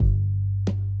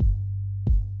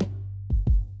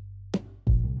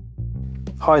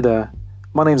Hi there,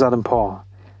 my name's Adam Parr.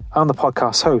 I'm the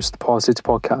podcast host of the Parrsitivity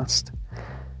podcast.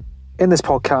 In this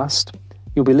podcast,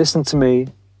 you'll be listening to me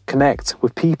connect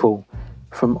with people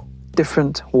from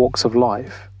different walks of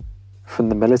life, from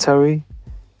the military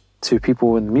to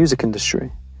people in the music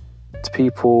industry, to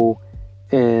people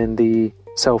in the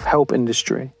self-help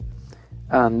industry,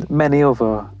 and many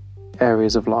other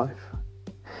areas of life.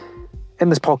 In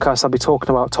this podcast, I'll be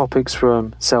talking about topics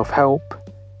from self-help,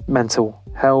 mental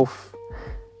health,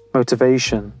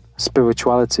 motivation,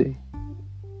 spirituality,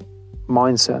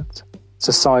 mindset,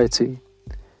 society,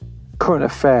 current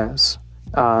affairs,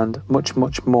 and much,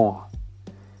 much more.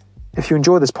 If you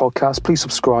enjoy this podcast, please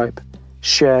subscribe,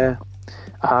 share,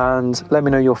 and let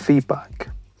me know your feedback.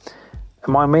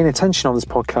 And my main intention on this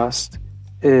podcast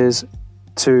is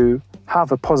to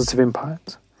have a positive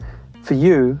impact. For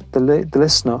you, the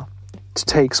listener, to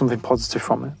take something positive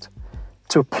from it,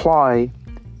 to apply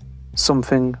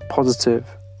something positive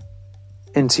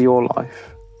into your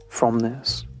life from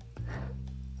this.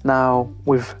 Now,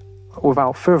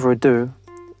 without further ado,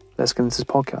 let's get into this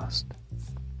podcast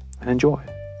and enjoy.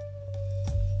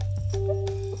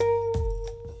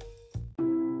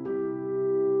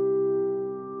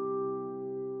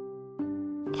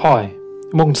 Hi,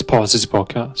 and welcome to the Parrsitivity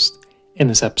podcast. In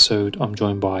this episode, I'm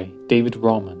joined by David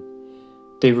Rahman.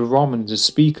 David Rahman is a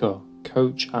speaker,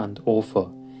 coach, and author.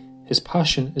 His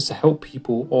passion is to help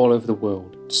people all over the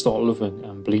world to start loving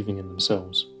and believing in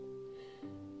themselves.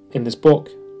 In this book,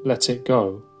 Let It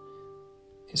Go,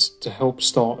 is to help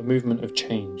start a movement of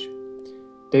change.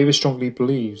 David strongly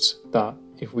believes that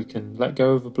if we can let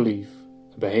go of a belief,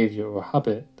 a behaviour or a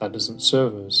habit that doesn't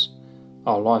serve us,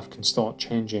 our life can start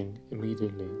changing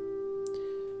immediately.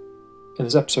 In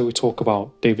this episode, we talk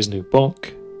about David's new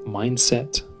book,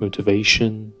 mindset,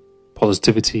 motivation,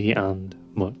 positivity, and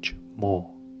much more.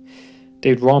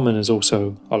 David Rahman is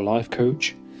also a life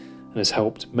coach and has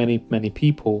helped many, many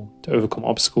people to overcome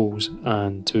obstacles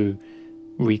and to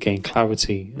regain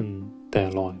clarity in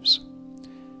their lives.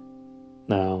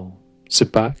 Now,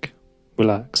 sit back,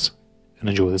 relax, and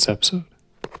enjoy this episode.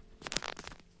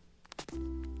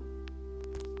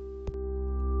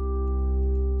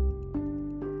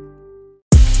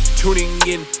 Tuning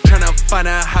in, trying to find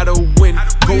out how to win.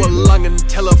 Go along and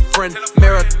tell a friend.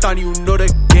 Marathon, you know the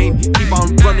game. Keep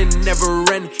on running, never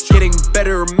end. Getting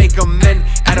better, make amend.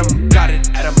 Adam got it,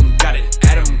 Adam got it,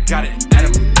 Adam got it,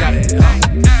 Adam got it.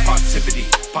 Parrsitivity,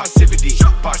 parrsitivity,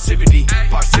 parrsitivity,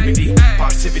 parrsitivity,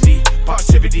 parrsitivity,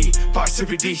 parrsitivity,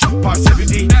 parrsitivity,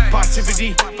 parrsitivity,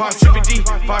 parrsitivity,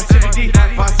 parrsitivity,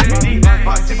 parrsitivity,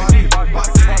 parrsitivity,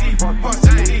 parrsitivity,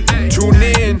 parrsitivity. Tune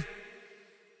in.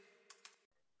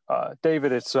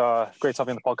 David, it's great to have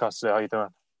you on the podcast today. How are you doing?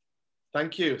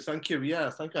 Thank you. Yeah,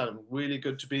 thank you, Adam. Really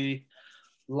good to be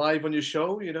live on your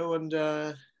show, and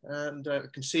I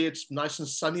can see it's nice and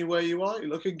sunny where you are. You're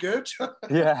looking good.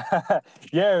 Yeah,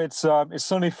 it's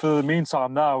sunny for the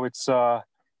meantime now. It's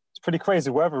pretty crazy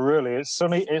weather, really. It's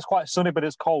sunny. It's quite sunny, but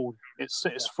it's cold. It's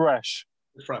fresh.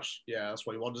 It's fresh. Yeah, that's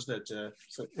what you want, isn't it?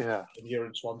 Yeah. Here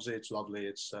in Swansea, it's lovely.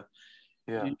 It's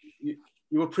yeah.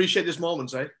 You appreciate this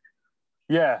moment, eh?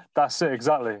 Yeah, that's it,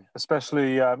 exactly.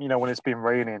 Especially, when it's been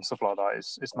raining and stuff like that.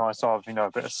 It's nice to have, a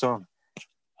bit of sun.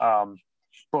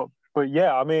 But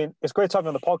yeah, I mean, it's great to have you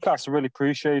on the podcast. I really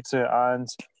appreciate it. And,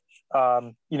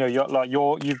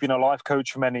 you've been a life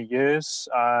coach for many years,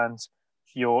 and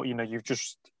you've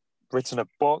just written a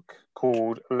book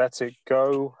called Let It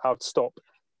Go, How to Stop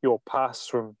Your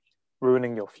Past from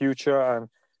Ruining Your Future. And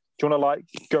do you want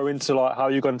to go into how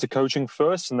you got into coaching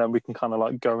first, and then we can kind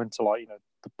of go into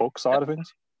the book side of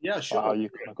things? Yeah, sure. How you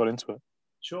kind of got into it?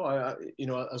 Sure.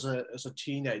 As a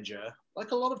teenager,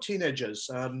 like a lot of teenagers,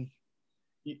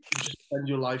 you just spend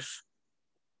your life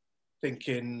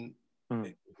thinking,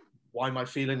 why am I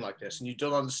feeling like this? And you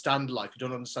don't understand life. You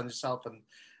don't understand yourself. And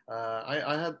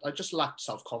I just lacked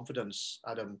self-confidence,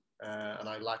 Adam, and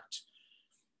I lacked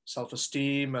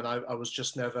self-esteem, and I was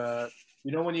just never.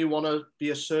 When you want to be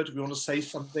assertive, you want to say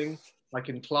something, like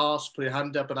in class, put your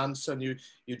hand up and answer, and you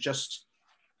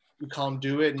can't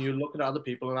do it, and you're looking at other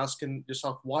people and asking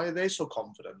yourself, why are they so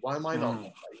confident? Why am I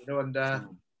not?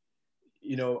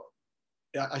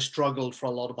 I struggled for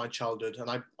a lot of my childhood, and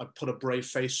I put a brave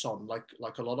face on,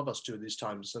 like a lot of us do these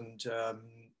times, and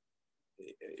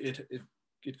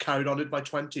it carried on in my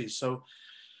 20s. So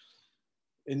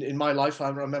in my life, I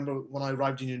remember when I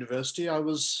arrived in university, I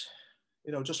was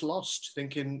just lost,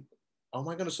 thinking, how am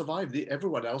I going to survive?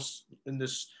 Everyone else in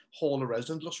this hall of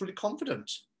residence looks really confident.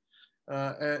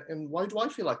 And why do I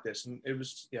feel like this? And it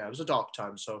was a dark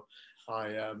time. So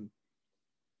I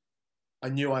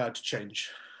knew I had to change.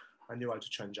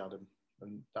 Adam.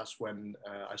 and that's when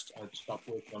I stopped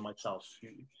working on myself.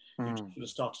 You Mm. should have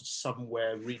started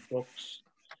somewhere, read books.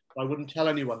 But I wouldn't tell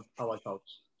anyone how I felt.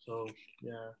 So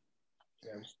it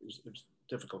was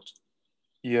difficult.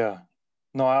 Yeah.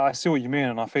 No, I see what you mean,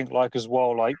 and I think like as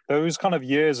well, like those kind of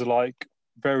years are like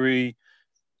very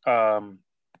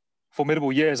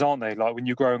formidable years, aren't they? Like when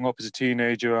you're growing up as a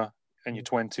teenager in your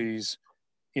 20s,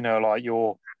 you know, like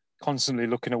you're constantly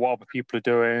looking at what other people are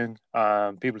doing,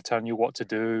 people are telling you what to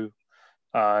do,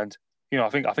 and you know, I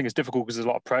think it's difficult because there's a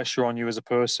lot of pressure on you as a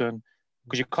person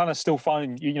because you're kind of still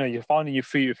finding, you know, you're finding your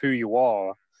feet of who you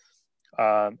are,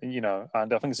 and, you know,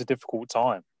 and I think it's a difficult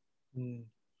time. Mm.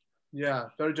 Yeah,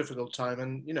 very difficult time,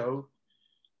 and you know,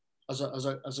 as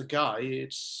a guy,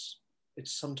 it's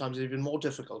sometimes even more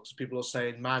difficult because people are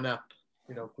saying, "Man up,"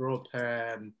 you know, grow a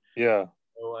pair, and Yeah.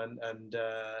 you know,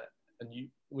 and you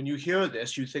when you hear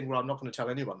this, you think, "Well, I'm not going to tell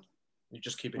anyone." You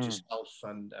just keep it to Mm. yourself,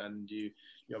 and you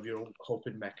have your own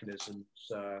coping mechanisms.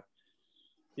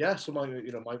 Yeah, so my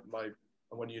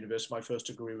I went to university. My first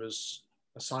degree was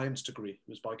a science degree. It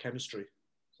was biochemistry.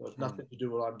 So it's nothing to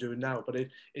do with what I'm doing now, but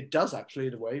it does actually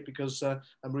in a way because I'm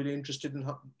really interested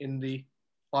in the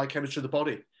biochemistry of the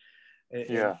body,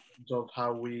 in Yeah. terms of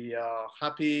how we are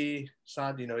happy,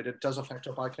 sad. You know, it does affect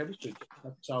our biochemistry, it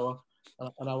affects our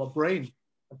and our brain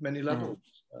at many levels.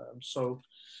 So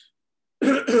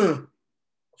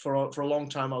for a long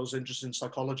time, I was interested in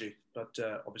psychology, but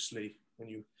obviously, when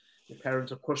your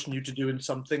parents are pushing you to do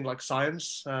something like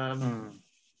science,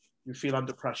 you feel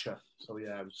under pressure. So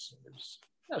yeah, it was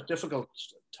a difficult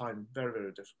time, very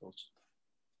very difficult.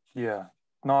 Yeah.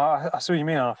 No, I see what you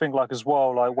mean. And I think like as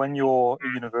well, like when you're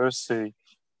at university,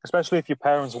 especially if your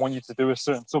parents want you to do a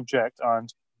certain subject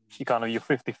and you're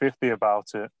 50-50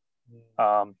 about it.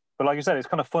 But like you said, it's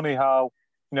kind of funny how,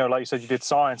 you know, like you said, you did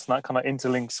science and that kind of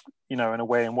interlinks, you know, in a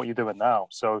way in what you're doing now.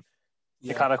 So it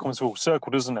Yeah, kind of comes full circle,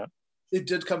 doesn't it? it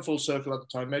did come full circle at the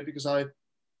time, maybe because I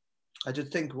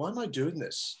did think, why am I doing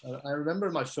this? I remember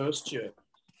in my first year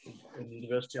in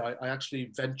university, I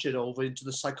actually ventured over into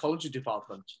the psychology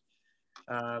department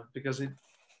because it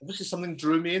obviously something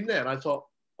drew me in there, and I thought,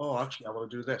 oh, actually, I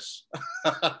want to do this.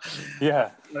 I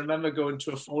Yeah. remember going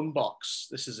to a phone box.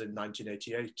 This is in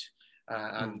 1988,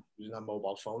 and using our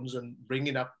mobile phones and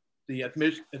ringing up the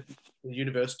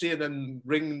university, and then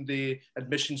ringing the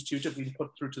admissions tutor being put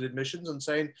through to the admissions and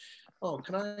saying, "Oh,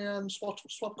 can I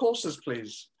swap courses,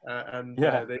 please?" And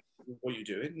Yeah. they, "What are you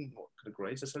doing? What kind of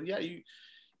grades?" I said, "Yeah,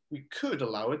 we could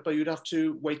allow it, but you'd have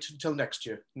to wait until next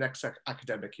year, next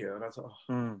academic year." And I thought,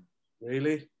 oh,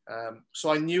 really? So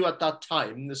I knew at that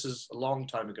time, this is a long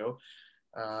time ago,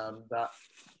 that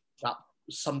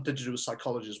something to do with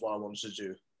psychology is what I wanted to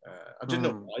do. I didn't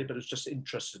know why, but it just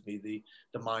interested me.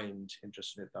 The mind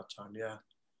interested me at that time. Yeah.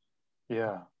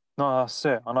 Yeah. No, that's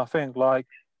it. And I think like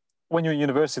when you're at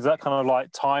university, that kind of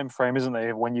like time frame, isn't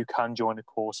there, when you can join a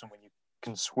course and when you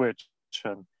can switch.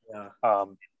 And Yeah.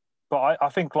 but I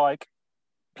think like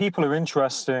people are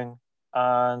interesting,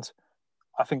 and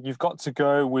I think you've got to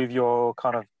go with your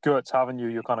kind of gut, haven't you?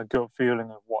 Your kind of gut feeling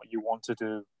of what you want to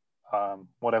do,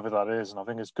 whatever that is. And I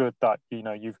think it's good that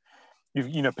you've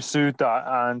pursued that,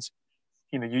 and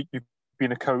you've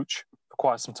been a coach for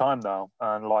quite some time now.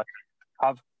 And like,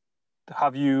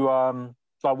 have you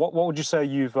like what would you say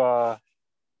you've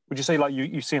would you say like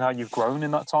you've seen how you've grown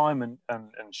in that time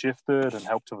and shifted and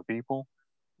helped other people?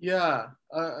 Yeah.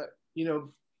 You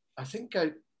know, I think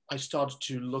I started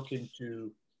to look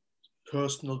into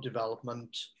personal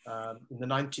development in the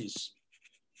 90s.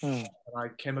 And I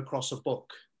came across a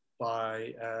book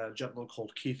by a gentleman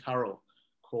called Keith Harrell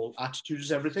called Attitude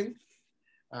is Everything.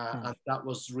 And that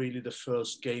was really the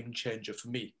first game changer for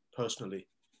me personally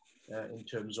in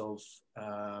terms of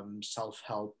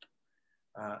self-help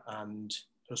and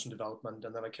personal development.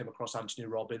 And then I came across Anthony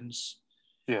Robbins.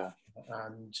 Yeah.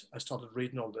 And I started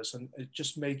reading all this, and it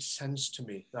just made sense to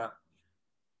me that,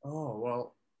 oh,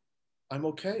 well, I'm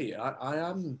okay.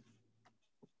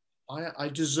 I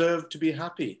deserve to be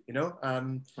happy, you know.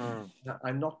 I'm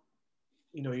not,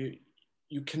 you know,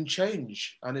 you can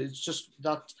change, and it's just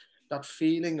that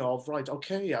feeling of, right,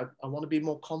 okay, I want to be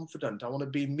more confident. I want to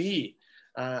be me.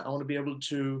 I want to be able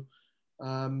to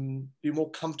be more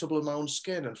comfortable in my own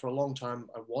skin. And for a long time,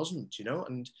 I wasn't, you know.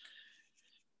 And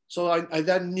so I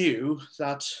then knew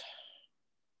that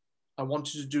I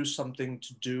wanted to do something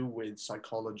to do with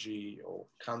psychology or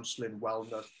counseling,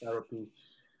 wellness, therapy.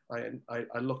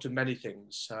 I looked at many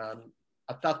things.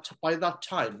 By that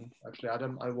time, actually,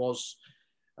 Adam,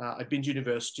 I'd been to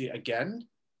university again,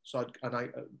 so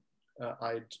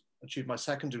I'd achieved my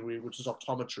second degree, which was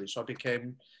optometry. So I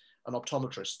became an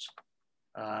optometrist.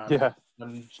 Yeah.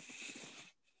 And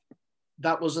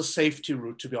that was a safety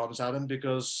route, to be honest, Adam,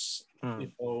 because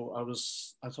Mm.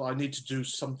 I thought I need to do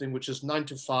something which is 9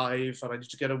 to 5, and I need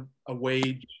to get a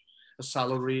wage, a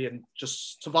salary, and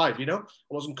just survive. I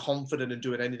wasn't confident in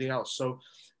doing anything else. So,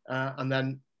 and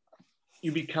then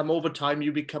over time,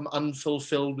 you become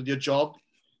unfulfilled with your job,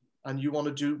 and you want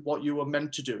to do what you were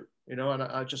meant to do. And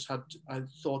I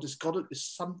thought it's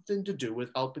something to do with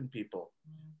helping people,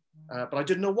 but I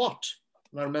didn't know what.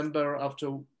 And I remember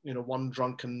after one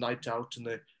drunken night out in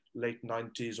the late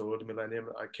 90s or early millennium,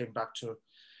 I came back to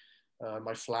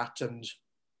my flat and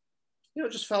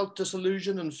just felt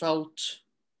disillusioned and felt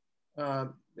a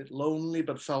bit lonely,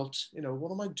 but felt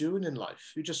what am I doing in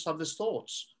life? You just have these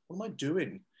thoughts. What am I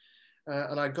doing?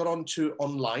 And I got onto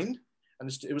online, and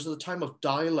it was at the time of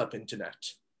dial-up internet.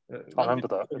 I remember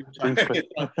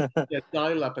that. Yeah,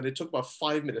 dial-up, and it took about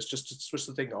 5 minutes just to switch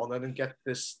the thing on and then get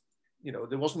this.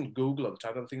 There wasn't Google at the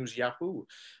time. I think it was Yahoo.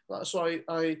 So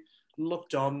I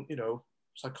looked on,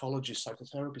 psychology,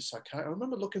 psychotherapy, psychiatry. I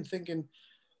remember thinking,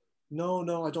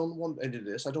 no, I don't want any of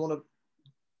this. I don't want to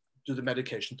do the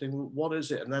medication thing. What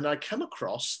is it? And then I came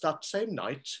across that same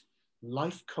night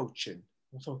life coaching.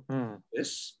 I thought,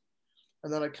 this.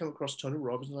 And then I came across Tony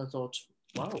Robbins, and I thought,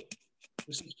 wow,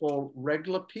 this is for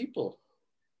regular people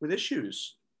with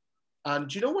issues.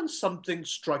 And when something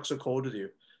strikes a chord with you,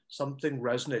 something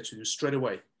resonates with you straight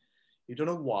away. You don't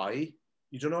know why,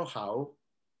 you don't know how.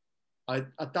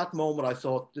 At that moment, I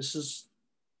thought, this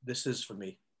is for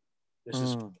me. This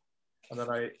is, and then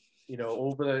I,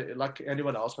 like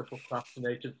anyone else, I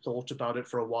procrastinated, thought about it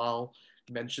for a while,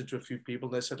 mentioned to a few people,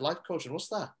 and they said, life coaching, what's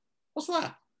that? What's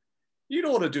that? You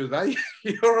don't want to do that.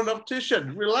 You're an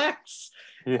optician. Relax.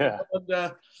 Yeah.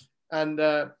 But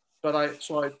I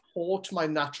fought my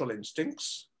natural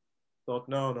instincts. Thought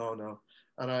no.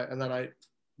 And then I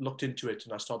looked into it,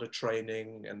 and I started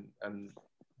training, and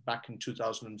back in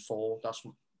 2004, that's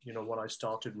when I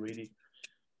started really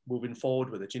moving forward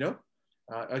with it.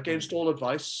 Against all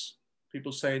advice,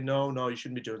 people say no, you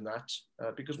shouldn't be doing that,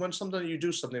 because when you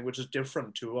do something which is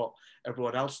different to what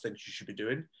everyone else thinks you should be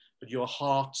doing, but your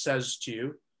heart says to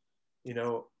you,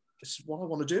 this is what I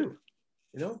want to do.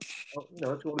 If you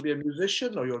want to be a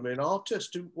musician or you want to be an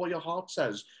artist, do what your heart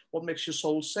says. What makes your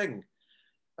soul sing?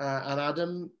 And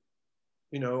Adam,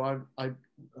 I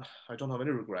don't have any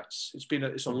regrets.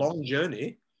 It's a long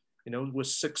journey. We're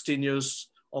 16 years,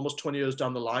 almost 20 years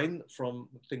down the line from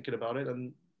thinking about it,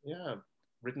 and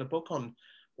written a book on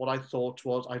what I thought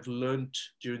was I've learned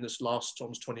during this last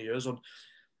almost 20 years on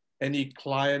any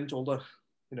client, all the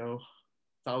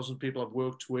 1,000 people I've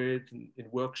worked with in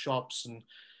workshops and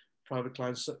private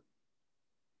clients.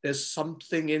 There's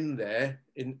something in there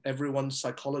in everyone's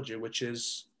psychology, which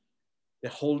is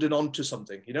they're holding on to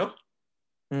something,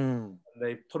 And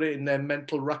they put it in their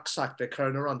mental rucksack. They're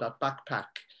carrying around that backpack,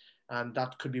 and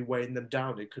that could be weighing them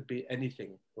down. It could be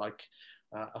anything, like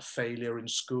a failure in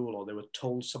school, or they were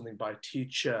told something by a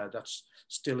teacher that's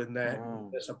still in their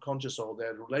subconscious, or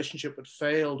their relationship had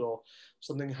failed, or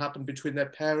something happened between their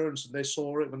parents and they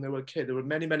saw it when they were a kid. There were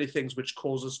many, many things which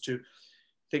cause us to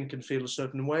think and feel a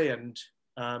certain way. And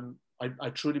I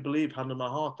truly believe, hand on my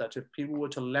heart, that if people were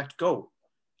to let go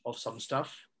of some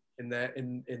stuff in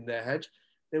their head,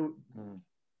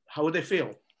 how would they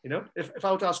feel? If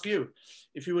I were to ask you,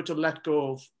 if you were to let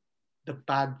go of the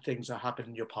bad things that happened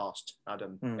in your past,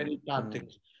 Adam, any bad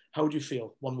things, how would you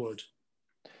feel? One word.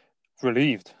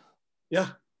 Relieved. Yeah,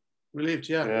 relieved.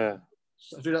 Yeah.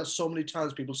 I do that so many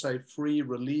times. People say free,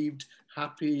 relieved,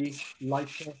 happy,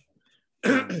 lighter.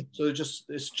 So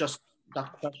it's just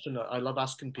that question that I love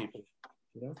asking people.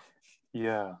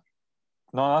 Yeah.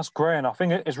 No, that's great, and I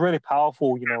think it's really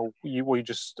powerful. What you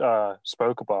just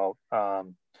spoke about,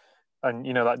 and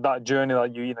that journey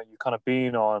that you kind of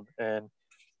been on, and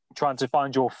trying to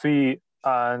find your feet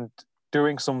and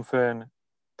doing something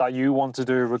that you want to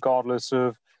do regardless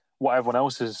of what everyone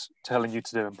else is telling you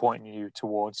to do and pointing you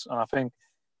towards. And I think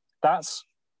that's,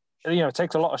 it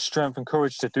takes a lot of strength and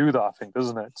courage to do that, I think,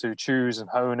 doesn't it? To choose and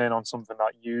hone in on something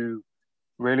that you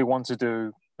really want to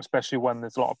do, especially when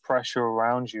there's a lot of pressure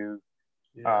around you,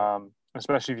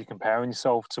 especially if you're comparing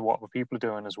yourself to what other people are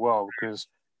doing as well, because,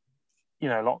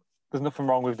 there's nothing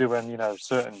wrong with doing,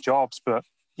 certain jobs, but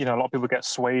a lot of people get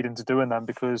swayed into doing them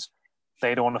because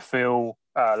they don't want to feel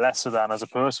lesser than as a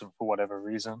person for whatever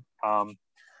reason.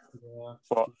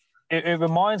 But it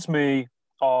reminds me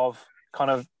of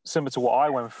kind of similar to what I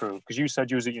went through, because you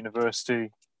said you was at university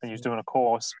and you was doing a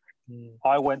course.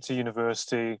 I went to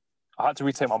university. I had to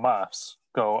retake my maths,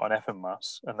 go on FM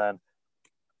maths, and then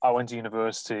I went to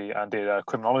university and did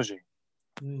criminology.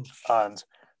 And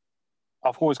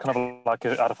I've always kind of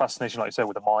had a fascination, like you said,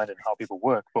 with the mind and how people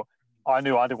work. But I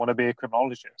knew I didn't want to be a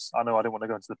criminologist. I knew I didn't want to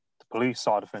go into the police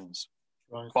side of things.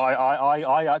 Right. But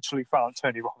I actually found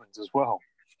Tony Robbins as well,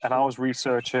 and I was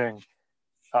researching,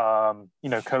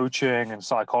 coaching and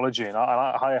psychology, and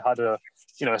I had a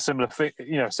similar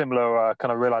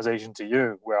kind of realization to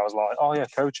you, where I was like, oh yeah,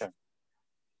 coaching.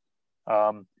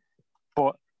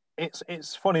 But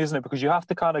it's funny, isn't it? Because you have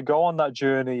to kind of go on that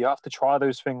journey. You have to try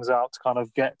those things out to kind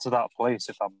of get to that place,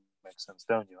 if that makes sense,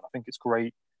 don't you? And I think it's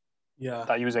great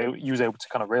that you was able to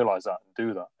kind of realize that and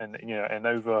do that. And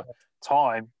over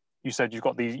time, you said you've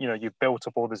got these, you've built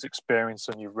up all this experience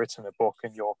and you've written a book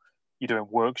and you're doing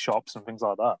workshops and things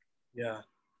like that. Yeah,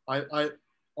 I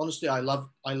honestly, I love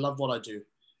what I do.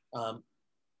 And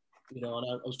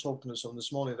I was talking to someone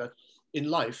this morning that in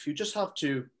life you just have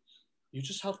to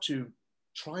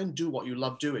try and do what you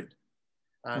love doing.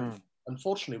 And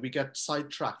unfortunately, we get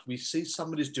sidetracked. We see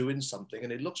somebody's doing something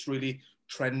and it looks really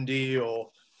trendy or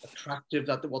attractive,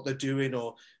 that what they're doing,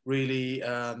 or really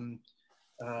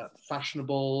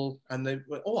fashionable, and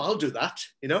I'll do that,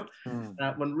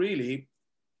 when really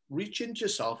reach into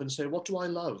yourself and say, what do I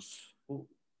love?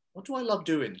 What do I love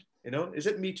doing? Is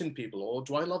it meeting people, or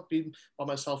do I love being by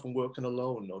myself and working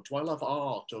alone, or do I love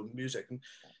art or music? And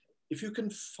if you can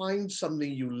find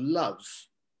something you love,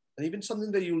 and even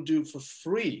something that you'll do for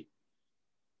free,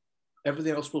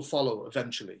 everything else will follow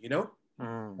eventually,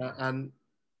 and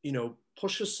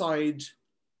push aside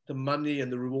the money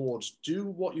and the rewards. Do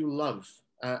what you love.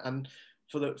 And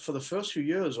for the first few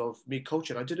years of me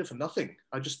coaching, I did it for nothing.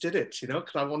 I just did it,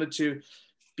 because I wanted to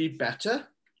be better,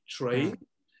 train,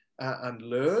 and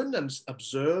learn and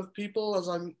observe people as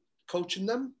I'm coaching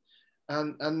them.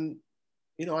 And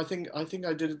I think I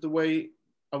did it the way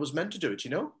I was meant to do it,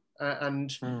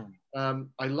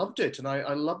 I loved it. And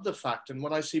I love the fact. And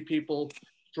when I see people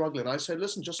struggling, I say,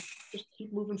 listen, just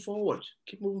keep moving forward.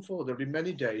 Keep moving forward. There'll be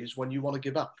many days when you want to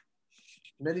give up.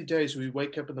 Many days we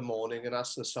wake up in the morning and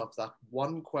ask ourselves that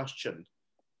one question: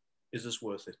 is this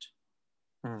worth it?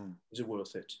 Is it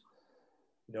worth it?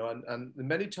 And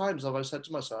many times I've said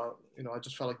to myself, I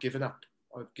just felt like giving up.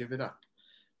 I've given up.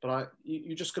 But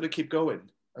you just got to keep going.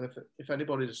 And if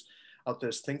anybody's out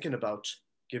there thinking about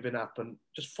giving up, and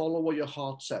just follow what your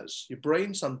heart says. Your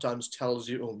brain sometimes tells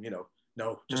you,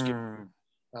 no, just give up.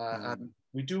 And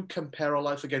we do compare our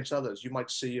life against others. You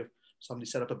might see if somebody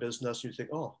set up a business, you think,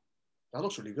 oh, that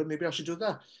looks really good. Maybe I should do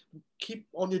that. Keep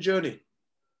on your journey.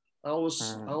 I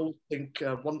always think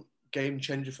one game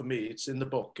changer for me, it's in the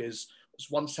book, is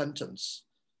one sentence: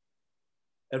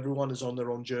 everyone is on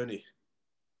their own journey.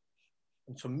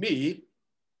 And for me,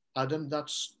 Adam, that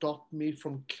stopped me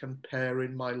from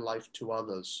comparing my life to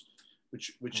others,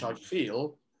 which I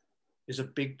feel is a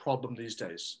big problem these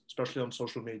days, especially on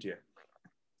social media.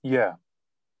 Yeah,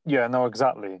 no,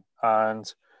 exactly.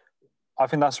 And I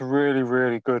think that's a really,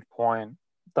 really good point,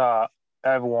 that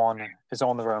everyone is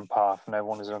on their own path and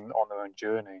everyone is on their own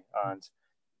journey. And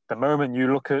the moment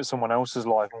you look at someone else's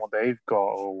life and what they've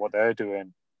got or what they're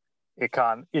doing, it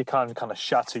can kind of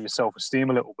shatter your self-esteem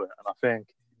a little bit. And I think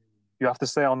you have to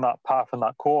stay on that path and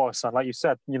that course. And like you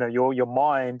said, your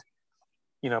mind,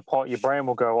 part of your brain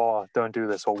will go, oh, don't do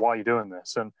this, or why are you doing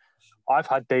this? And I've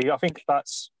had days, I think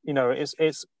that's,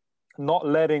 it's not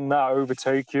letting that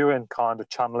overtake you and kind of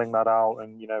channeling that out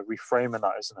and, reframing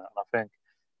that, isn't it? And I think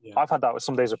I've had that with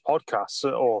some days of podcasts,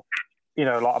 or, like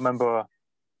I remember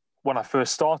when I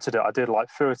first started it, I did like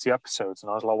 30 episodes and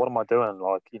I was like, what am I doing?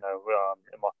 Like,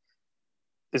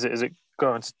 is it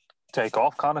going to take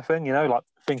off kind of thing, like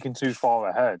thinking too far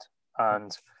ahead,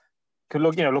 and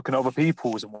looking at other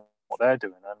people's and what they're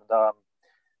doing. And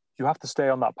you have to stay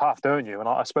on that path, don't you? And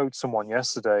I spoke to someone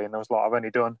yesterday and I was like, I've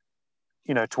only done,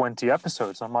 20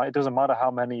 episodes. I'm like, it doesn't matter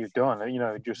how many you've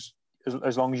done, just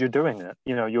as long as you're doing it,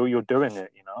 you're doing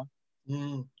it,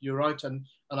 You're right. And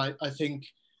I think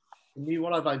for me,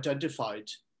 what I've identified,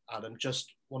 Adam,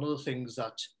 just one of the things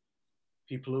that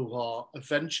people who are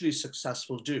eventually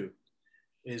successful do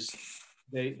is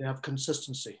they have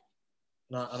consistency.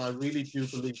 And I really do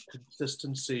believe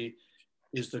consistency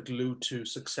is the glue to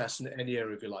success in any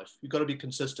area of your life. You've got to be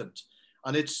consistent.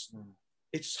 And it's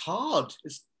hard.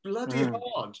 It's bloody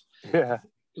hard. Yeah.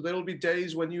 So there will be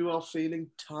days when you are feeling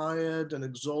tired and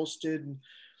exhausted, and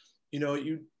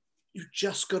you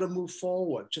just got to move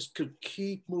forward. Just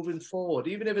keep moving forward,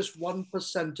 even if it's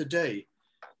 1% a day.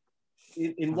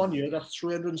 In 1 year, that's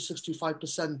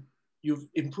 365% you've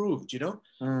improved.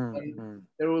 And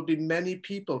there will be many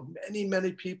people,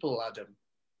 many people, Adam,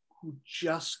 who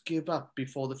just give up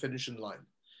before the finishing line.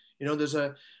 I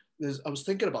was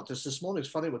thinking about this morning. It's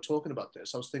funny we're talking about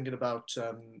this. I was thinking about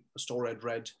a story I'd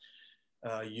read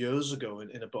years ago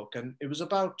in a book, and it was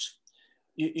about,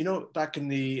 you know, back in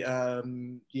the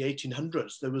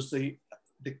 1800s, there was the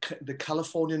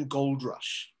Californian gold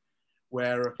rush,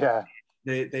 where Yeah.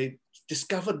 they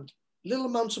discovered little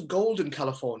amounts of gold in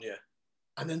California.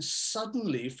 And then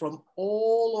suddenly, from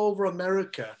all over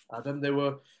America, Adam, there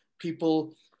were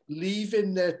people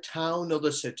leaving their town or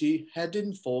the city,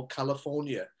 heading for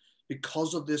California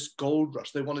because of this gold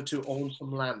rush. They wanted to own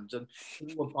some land, and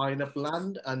people were buying up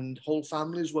land, and whole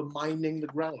families were mining the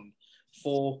ground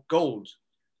for gold.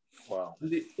 Wow. And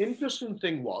the interesting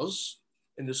thing was,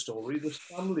 in the story, this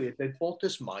family, they bought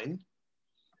this mine,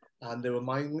 and they were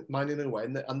mining away,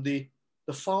 and the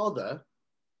father,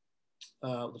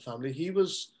 the family, he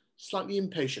was slightly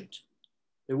impatient.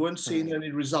 They weren't seeing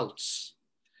any results.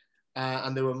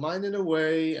 And they were mining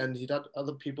away, and he'd had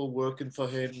other people working for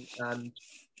him. And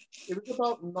it was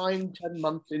about 9-10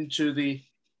 months into the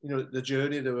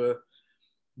journey. They were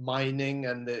mining,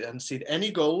 and they hadn't seen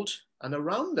any gold. And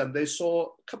around them, they saw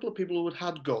a couple of people who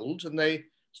had gold, and they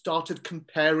started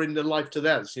comparing their life to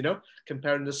theirs,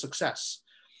 comparing the success.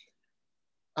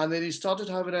 And then he started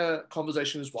having a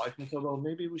conversation with his wife, and thought, well,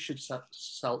 maybe we should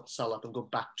sell up and go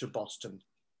back to Boston,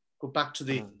 go back to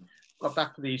the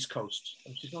East Coast.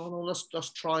 And she said, oh no, let's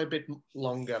try a bit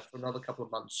longer for another couple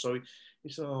of months. So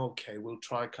he said, oh, okay, we'll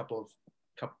try for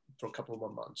a couple of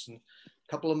more months. And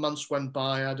a couple of months went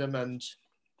by, Adam, and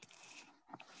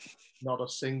not a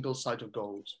single sight of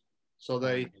gold. So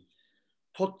they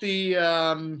put the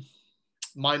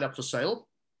mine up for sale,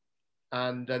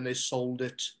 and then they sold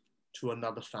it to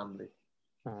another family,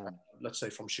 let's say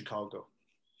from Chicago.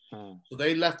 So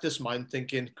they left this mine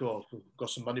thinking, God, we've got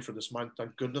some money for this mine.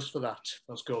 Thank goodness for that.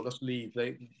 Let's go, let's leave.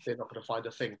 They're not going to find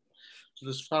a thing. So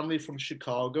this family from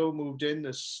Chicago moved in,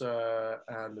 and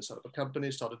they set up a company,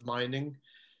 started mining.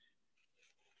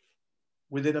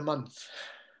 Within a month,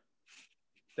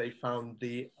 they found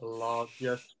the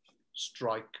largest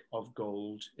strike of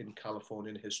gold in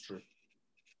Californian history.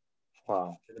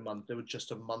 Wow. In a month, they were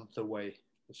just a month away.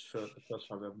 The first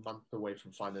family, a month away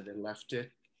from finding. They left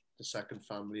it. The second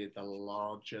family, the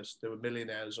largest. They were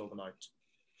millionaires overnight.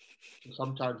 So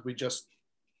sometimes we just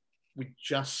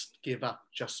give up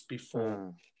just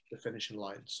before the finishing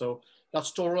line. So that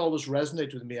story always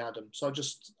resonated with me, Adam. So I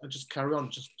just carry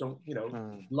on. Just don't,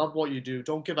 love what you do.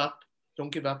 Don't give up.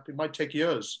 Don't give up. It might take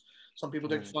years. Some people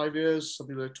take 5 years. Some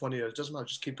people take 20 years. It doesn't matter.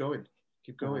 Just keep going.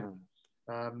 Keep going.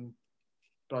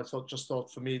 But I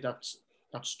thought for me that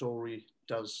story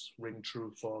does ring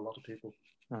true for a lot of people.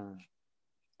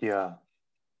 Yeah.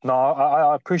 No,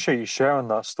 I appreciate you sharing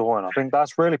that story, and I think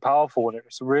that's really powerful, and it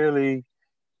really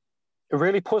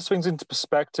puts things into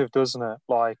perspective, doesn't it?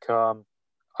 Like,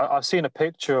 I've seen a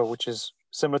picture which is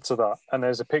similar to that, and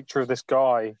there's a picture of this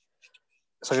guy.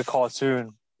 It's like a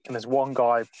cartoon, and there's one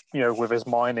guy, with his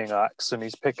mining axe, and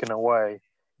he's picking away,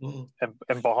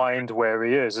 and behind where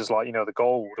he is like, the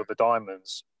gold or the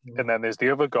diamonds, and then there's the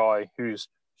other guy who's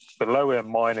below him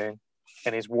mining,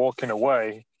 and he's walking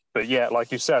away. But yeah,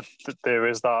 like you said, there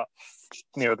is that,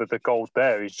 the gold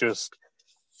there. He's just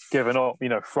given up,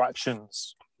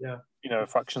 fractions. Yeah.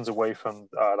 Fractions away from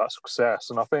that success.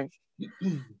 And I think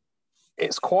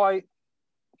it's quite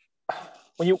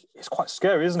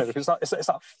scary, isn't it? Because it's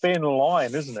that thin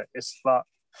line, isn't it? It's that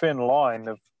thin line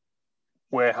of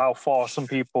how close some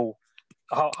people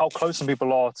are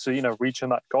to, reaching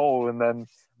that goal, and then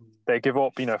they give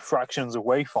up, fractions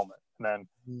away from it. And then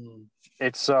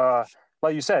it's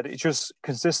like you said, it's just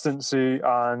consistency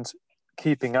and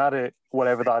keeping at it,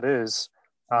 whatever that is.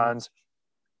 And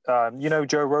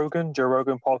Joe Rogan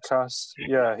podcast.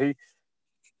 Yeah,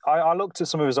 I looked at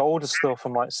some of his older stuff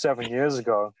from like 7 years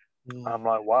ago. And I'm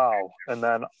like, wow. And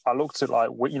then I looked at like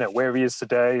where he is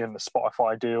today and the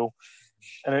Spotify deal,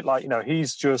 and it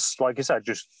he's just, like you said,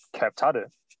 just kept at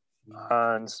it.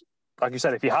 And like you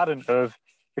said, if he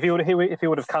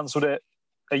would have cancelled it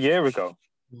a year ago,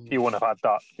 he wouldn't have had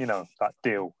that that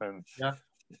deal. And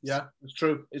yeah, it's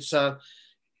true. It's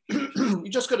you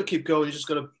just got to keep going. You just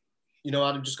got to,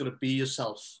 Adam, just got to be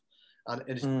yourself. And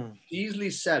it's easily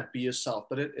said, be yourself,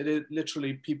 but it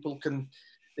literally, people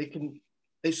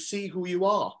they see who you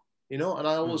are, and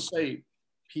I always say,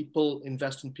 people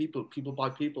invest in people, people buy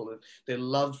people. They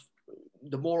love,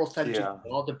 the more authentic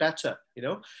you are, the better,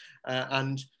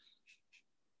 and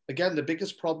again, the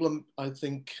biggest problem, I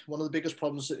think, one of the biggest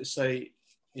problems that say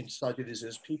in society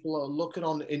is people are looking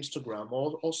on Instagram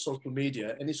or social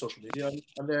media, any social media,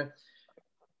 and they're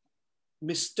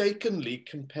mistakenly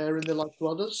comparing their life to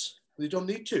others. They don't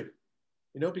need to,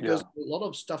 because a lot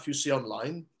of stuff you see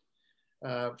online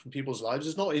from people's lives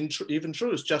is not even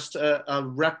true. It's just a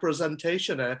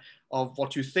representation of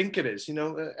what you think it is.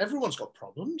 Everyone's got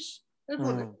problems.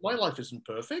 My life isn't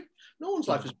perfect. No one's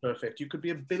life is perfect. You could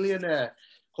be a billionaire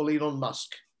called Elon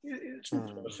Musk. It's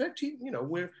not perfect.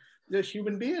 They're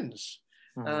human beings.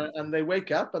 And they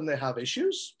wake up and they have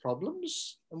issues,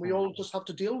 problems, and we all just have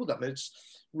to deal with them. It's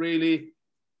really,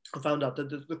 I found out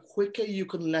that the quicker you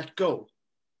can let go,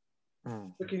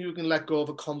 the quicker you can let go of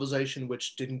a conversation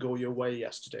which didn't go your way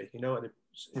yesterday, and it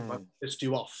might piss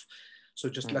you off. So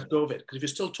just let go of it. Because if you're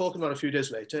still talking about it a few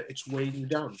days later, it's weighing you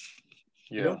down.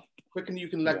 Yeah. Quicker you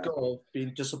can let go of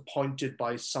being disappointed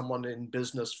by someone in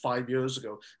business 5 years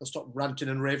ago and stop ranting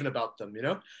and raving about them,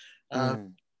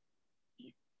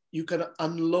 you can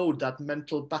unload that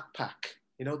mental backpack,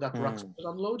 that rucksack,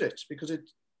 unload it, because it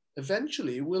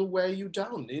eventually will wear you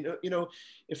down.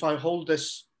 If I hold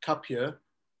this cup here,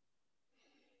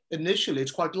 initially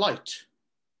it's quite light.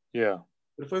 Yeah.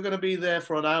 But if we're going to be there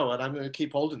for an hour and I'm going to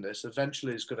keep holding this,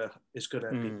 eventually it's going to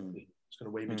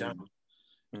weigh me down,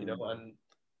 and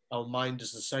our mind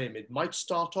is the same. It might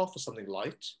start off as something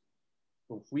light,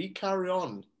 but if we carry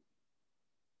on,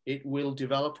 it will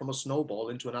develop from a snowball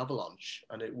into an avalanche,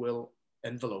 and it will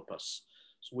envelope us.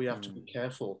 So we have to be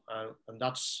careful. And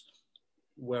that's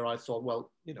where I thought,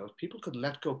 well, if people could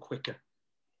let go quicker,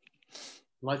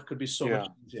 life could be so much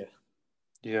easier.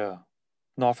 Yeah.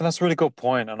 No, I think that's a really good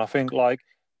point. And I think,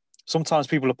 sometimes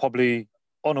people are probably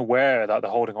unaware that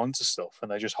they're holding on to stuff,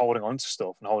 and they're just holding on to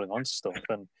stuff and holding on to stuff.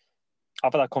 And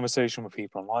I've had that conversation with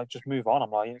people. I'm like, just move on. I'm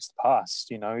like, it's the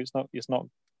past. It's not.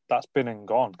 That's been and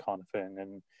gone, kind of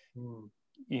thing.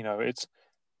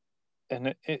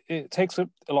 And it takes a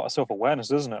lot of self-awareness,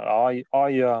 doesn't it? I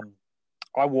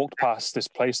walked past this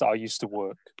place that I used to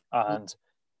work, and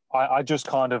I'd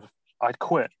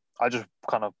quit. I just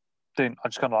kind of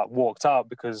walked out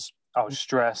because I was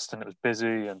stressed and it was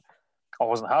busy and I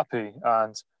wasn't happy,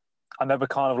 and I never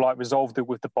kind of resolved it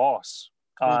with the boss.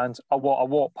 And I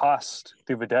walked past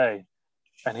the other day,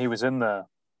 and he was in there,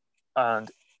 and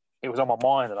it was on my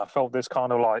mind, and I felt this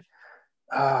kind of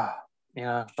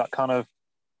that kind of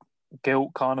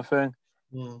guilt kind of thing.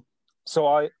 So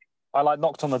I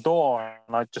knocked on the door,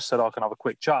 and I just said, I can have a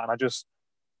quick chat. And I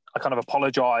kind of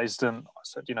apologized, and I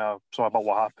said, sorry about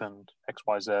what happened, X,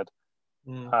 Y, Z.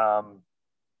 I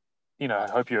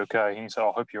hope you're okay. And he said,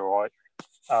 I hope you're all right.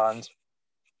 And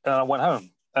then I went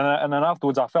home. And then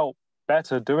afterwards, I felt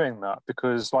better doing that,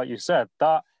 because, like you said,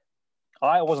 that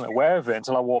I wasn't aware of it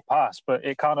until I walked past, but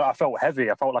I felt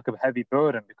heavy. I felt like a heavy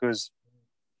burden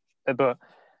but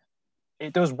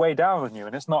it does weigh down on you,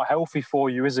 and it's not healthy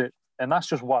for you, is it? And that's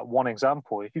just one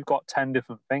example. If you've got 10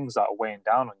 different things that are weighing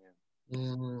down on you.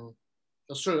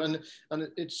 That's true. And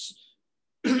it's,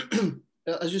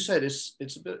 as you said, it's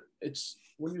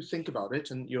when you think about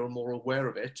it and you're more aware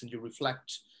of it and you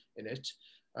reflect in it,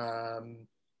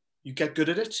 you get good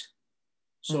at it.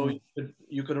 So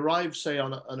you could arrive, say,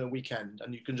 on a weekend,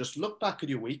 and you can just look back at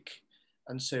your week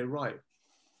and say, right,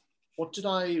 what did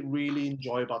I really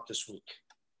enjoy about this week?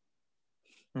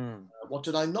 What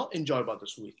did I not enjoy about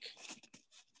this week?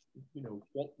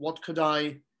 What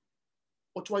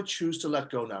do I choose to let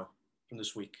go now from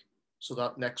this week, so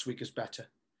that next week is better?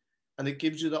 And it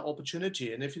gives you that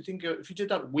opportunity. And if you did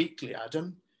that weekly,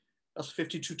 Adam, that's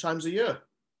 52 times a year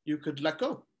you could let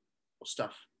go of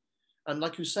stuff. And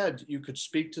like you said, you could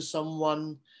speak to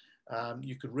someone,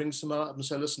 you could ring someone up and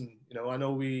say, listen, I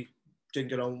know we didn't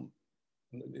get on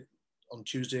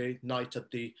Tuesday night at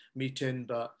the meeting,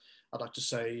 but I'd like to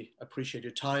say, appreciate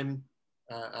your time,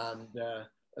 and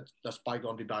let's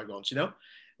bygone be bygones,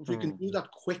 If we can do that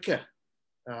quicker,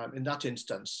 in that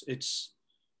instance, it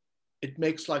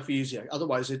makes life easier.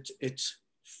 Otherwise, it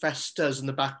festers in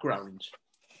the background.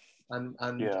 And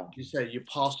you say you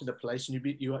passed in a place and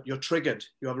you're triggered.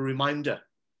 You have a reminder,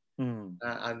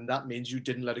 and that means you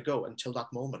didn't let it go until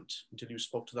that moment, until you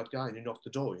spoke to that guy and you knocked the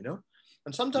door.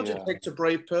 And sometimes it takes a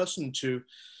brave person to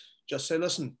just say,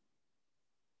 "Listen,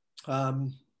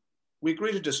 we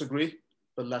agree to disagree,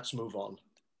 but let's move on.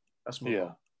 Let's move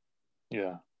on."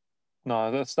 Yeah.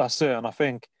 No, that's it. And I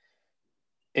think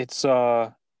it's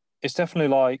definitely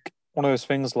one of those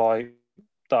things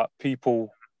that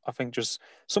people. I think just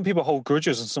some people hold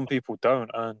grudges and some people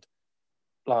don't, and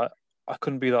I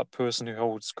couldn't be that person who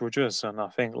holds grudges. And I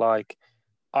think I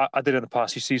did in the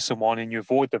past. You see someone and you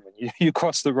avoid them, and you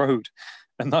cross the road,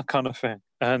 and that kind of thing.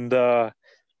 And I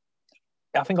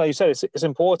think, like you said, it's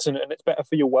important, and it's better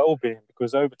for your well-being,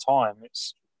 because over time,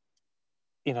 it's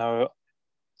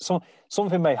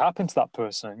something may happen to that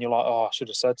person, and you're like, oh, I should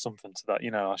have said something to that.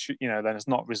 I should, then it's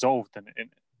not resolved, and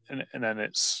then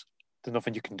there's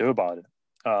nothing you can do about it.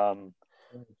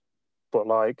 But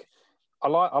I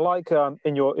like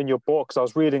in your book, 'cause I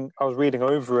was reading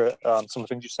over it, some of the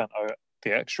things you sent out,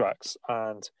 the extracts,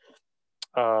 and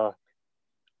I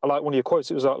like one of your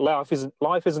quotes. It was like, life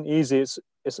isn't easy.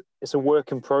 It's a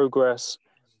work in progress.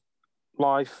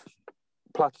 Life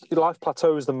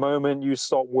plateaus the moment you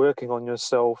start working on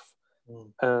yourself,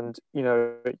 and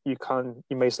you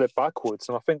may slip backwards.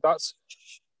 And I think that's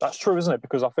true, isn't it?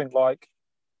 Because I think like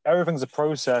everything's a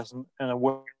process and a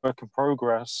work in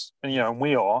progress, and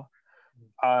we are.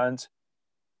 And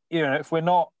if we're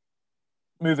not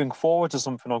moving forward to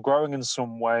something or growing in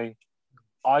some way,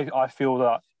 I feel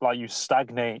that like you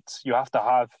stagnate. You have to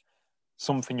have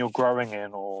something you're growing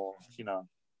in, or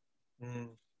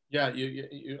Yeah,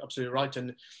 you're absolutely right.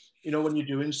 And when you're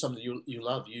doing something you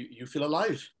love, you feel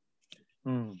alive.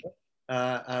 And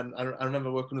I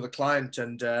remember working with a client,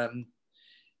 and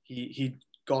he'd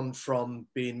gone from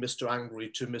being Mr. Angry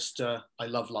to Mr. I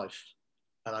love life,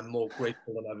 and I'm more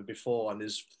grateful than ever before. And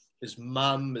his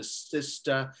mum, his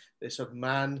sister, they said,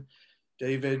 "Man,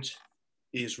 David,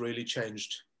 he's really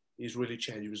changed. He's really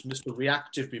changed. He was Mr.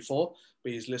 Reactive before,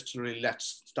 but he's literally let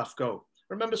stuff go."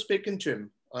 I remember speaking to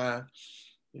him,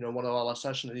 one of our last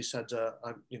sessions, and he said,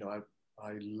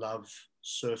 I love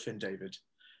surfing, David.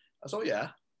 I said, "Oh, yeah."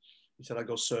 He said, "I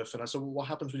go surfing." I said, "Well, what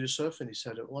happens when you're surfing?" He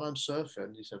said, "When I'm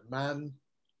surfing," he said, "Man,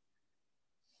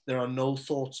 there are no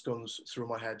thoughts going through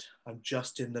my head. I'm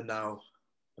just in the now.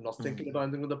 I'm not thinking about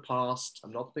anything of the past.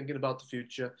 I'm not thinking about the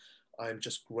future. I'm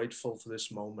just grateful for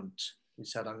this moment." He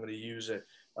said, "I'm going to use it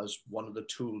as one of the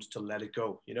tools to let it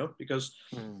go, because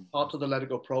part of the let it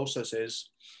go process is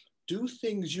do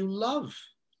things you love.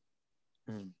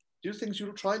 Do things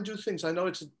you'll try and do things. I know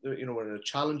it's, we're in a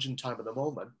challenging time at the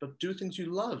moment, but do things you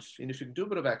love. And if you can do a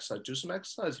bit of exercise, do some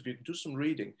exercise. If you can do some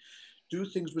reading, do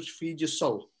things which feed your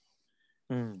soul.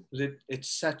 Because it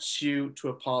sets you to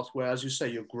a path where, as you say,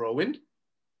 you're growing,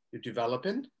 you're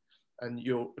developing, and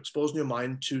you're exposing your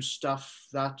mind to stuff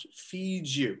that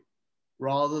feeds you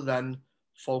rather than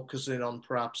focusing on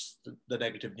perhaps the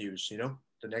negative news,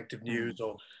 the negative news,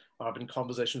 or having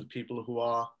conversations with people who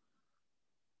are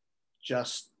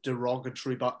just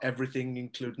derogatory about everything,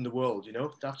 including the world.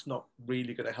 That's not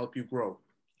really going to help you grow.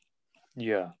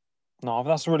 Yeah, no,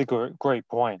 that's a really great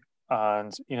point.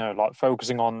 And like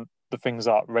focusing on the things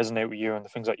that resonate with you and the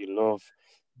things that you love,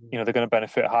 they're going to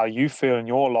benefit how you feel in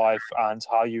your life and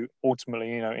how you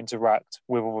ultimately interact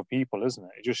with other people, isn't it?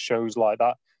 It just shows like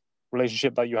that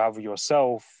relationship that you have with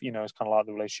yourself, it's kind of like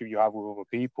the relationship you have with other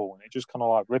people, and it just kind of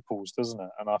like ripples, doesn't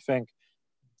it? And I think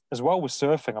as well with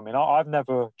surfing, I mean, I've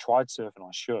never tried surfing.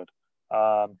 I should,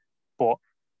 but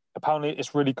apparently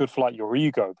it's really good for like your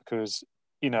ego, because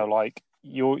like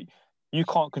you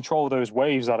can't control those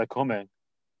waves that are coming.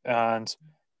 And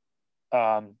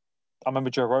I remember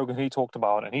Joe Rogan, he talked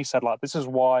about it, and he said like this is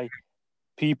why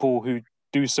people who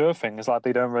do surfing is like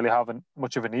they don't really have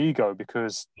much of an ego,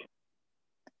 because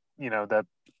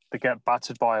they get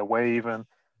battered by a wave, and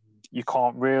you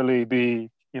can't really be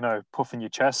puffing your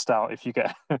chest out if you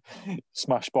get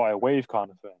smashed by a wave, kind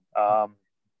of thing.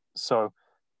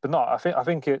 But no, I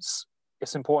think it's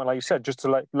important, like you said, just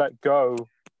to let go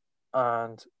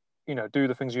and do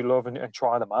the things you love and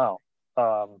try them out.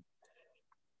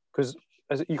 Because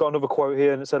you got another quote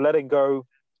here, and it said, "Letting go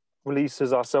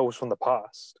releases ourselves from the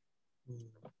past."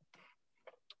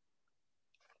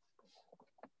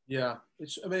 Yeah,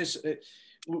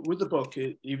 with the book,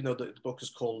 even though the book is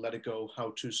called "Let It Go: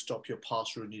 How to Stop Your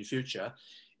Past Ruining Your Future,"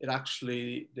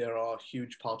 there are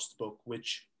huge parts of the book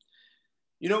which,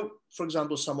 for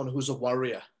example, someone who's a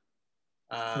worrier,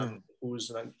 who's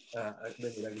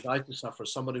maybe an anxiety sufferer,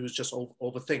 somebody who's just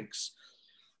overthinks.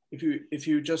 If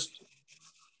you just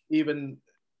even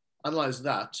analyze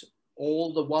that,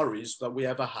 all the worries that we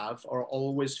ever have are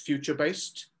always future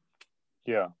based.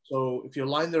 Yeah. So if you're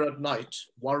lying there at night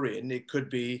worrying, it could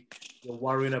be you're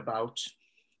worrying about,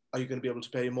 are you going to be able to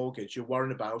pay your mortgage? You're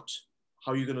worrying about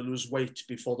how you're going to lose weight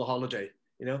before the holiday.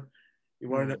 You're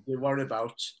worrying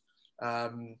about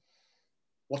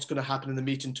what's going to happen in the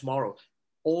meeting tomorrow.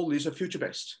 All these are future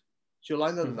based. So you're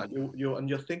lying there at night,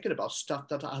 you're thinking about stuff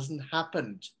that hasn't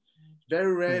happened.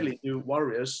 Very rarely do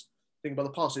warriors think about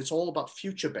the past. It's all about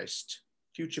future based.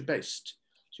 So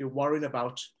you're worrying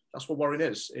about, that's what worrying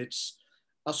is. It's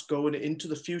us going into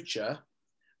the future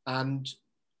and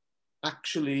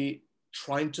actually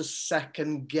trying to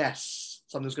second guess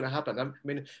something's going to happen. I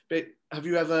mean, have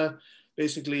you ever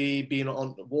basically been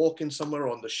on walking somewhere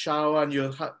or on the shower, and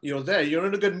you're there, you're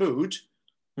in a good mood,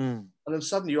 and then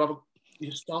suddenly you're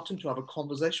starting to have a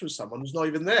conversation with someone who's not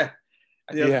even there.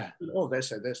 And you're like, oh, they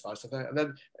say this, I say that. And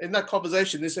then in that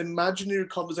conversation, this imaginary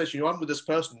conversation you're on with this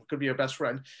person, could be your best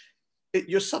friend,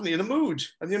 you're suddenly in a mood,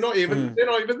 and they're not even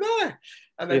there.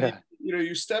 And then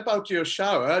you step out to your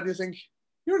shower and you think,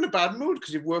 you're in a bad mood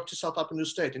because you've worked yourself up into a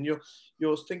state, and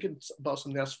you're thinking about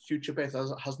something that's future based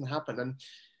that hasn't happened. And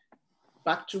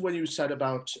back to when you said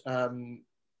about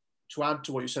to add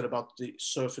to what you said about the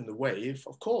surfing the wave,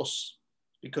 of course,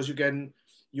 because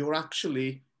you're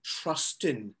actually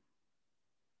trusting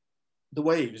the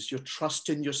waves. You're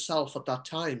trusting yourself at that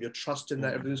time. You're trusting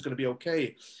that everything's going to be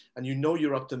okay, and you know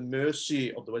you're at the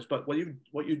mercy of the waves. But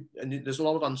and there's a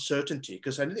lot of uncertainty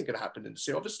because anything can happen in the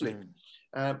sea, obviously.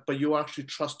 But you're actually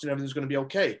trusting everything's going to be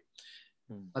okay.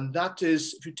 And that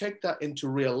is, if you take that into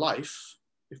real life,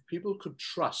 if people could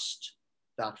trust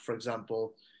that, for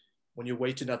example, when you're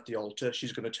waiting at the altar,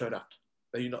 she's going to turn up.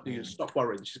 Then you stop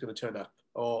worrying, she's going to turn up.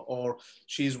 Or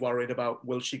she's worried about,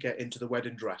 will she get into the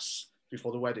wedding dress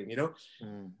before the wedding, you know?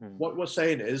 What we're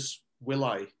saying is, will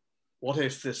I? What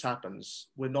if this happens?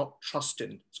 We're not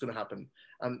trusting it's going to happen.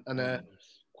 And a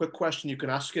quick question you can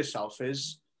ask yourself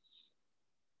is,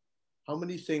 how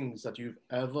many things that you've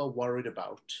ever worried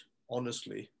about,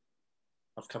 honestly,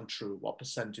 have come true? What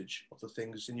percentage of the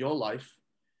things in your life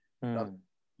that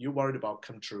you're worried about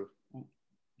come true?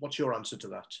 What's your answer to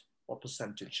that? What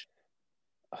percentage?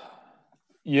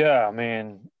 Yeah, I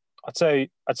mean, I'd say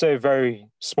a very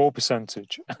small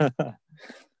percentage.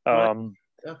 Right.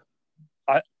 Yeah.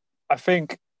 I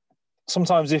think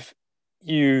sometimes if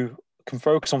you can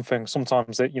focus on things,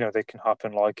 sometimes they can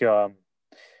happen. Like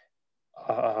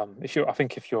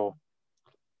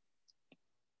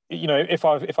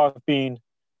if I've been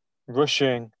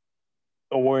rushing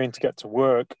or worrying to get to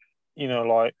work,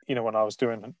 when I was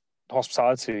doing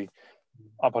hospitality,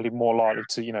 I'm probably more likely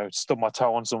to stub my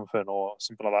toe on something or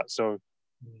something like that. So,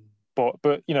 but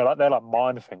they're like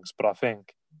minor things. But I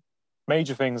think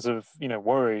major things of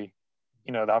worry,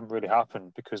 they haven't really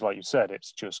happened because, like you said,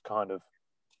 it's just kind of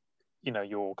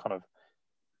your kind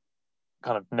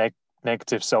of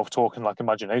negative self-talk and like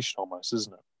imagination almost,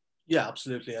 isn't it? Yeah,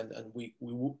 absolutely. And we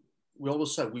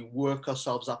always say we work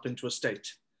ourselves up into a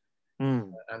state.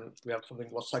 And we have something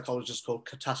what psychologists call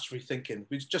catastrophe thinking.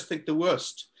 We just think the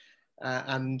worst,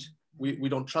 and we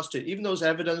don't trust it, even though there's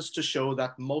evidence to show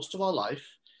that most of our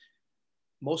life,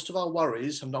 most of our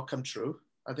worries have not come true.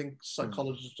 I think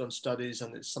psychologists have done studies,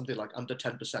 and it's something like under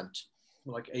 10%,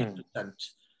 like 8%.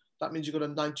 That means you've got a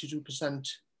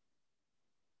 92%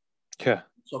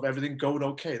 of everything going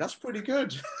okay. That's pretty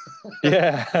good.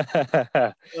 Yeah.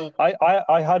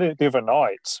 I had it the other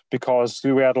night because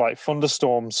we had like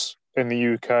thunderstorms in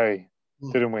the UK,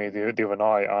 didn't we, the other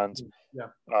night? And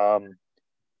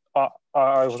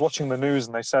I was watching the news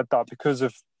and they said that because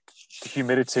of the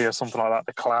humidity or something like that,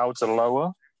 the clouds are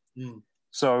lower.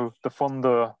 So the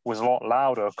thunder was a lot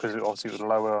louder because it obviously was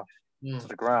lower to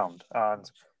the ground.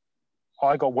 And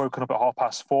I got woken up at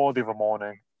 4:30 the other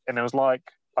morning, and it was like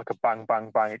a bang,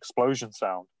 bang, bang explosion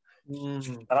sound.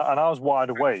 And I was wide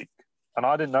awake, and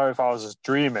I didn't know if I was just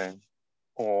dreaming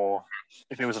or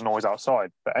if it was a noise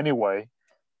outside. But anyway,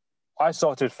 I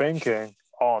started thinking,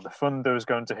 oh, the thunder is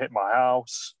going to hit my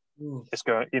house. It's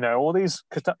going, all these,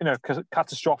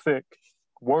 catastrophic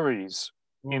worries,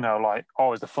 like,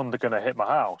 oh, is the thunder going to hit my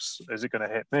house? Is it going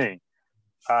to hit me?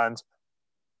 And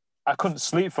I couldn't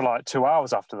sleep for like 2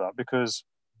 hours after that because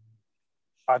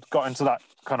I'd got into that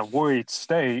kind of worried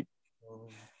state.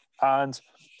 And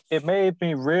it made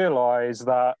me realize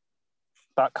that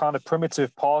kind of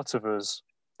primitive part of us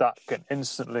that can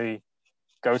instantly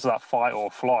go to that fight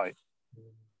or flight.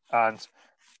 And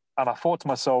I thought to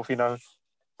myself, the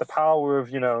power of,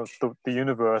 the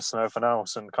universe and everything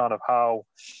else, and kind of how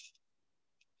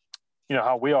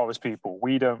we are as people.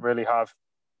 We don't really have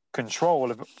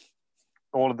control of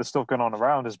all of the stuff going on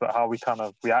around us, but how we kind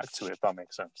of react to it, if that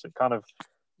makes sense. It kind of,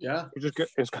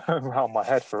 it's going around my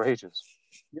head for ages.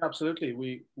 Yeah, absolutely.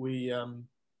 We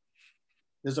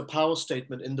there's a power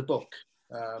statement in the book.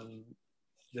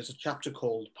 There's a chapter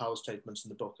called Power Statements in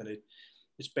the book, and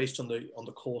it's based on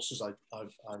the courses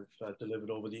I've delivered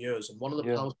over the years. And one of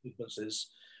the power statements is,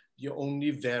 the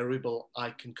only variable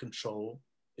I can control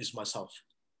is myself.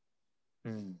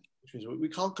 Which means we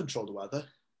can't control the weather.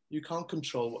 You can't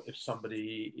control if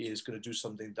somebody is going to do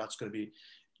something that's going to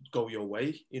go your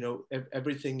way.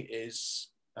 Everything is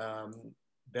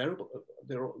variable.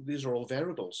 These are all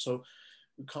variables. So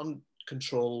we can't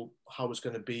control how it's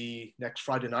going to be next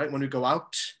Friday night when we go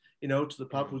out, to the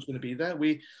pub, who's going to be there.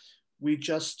 We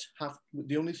just have,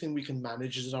 the only thing we can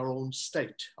manage is our own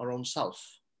state, our own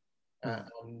self.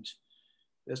 And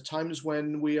there's times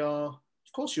when we are,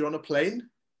 of course, you're on a plane.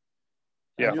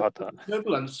 Yeah, I've had that.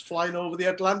 Turbulence flying over the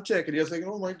Atlantic, and you're thinking,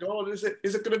 "Oh my God, is it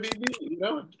going to be me?"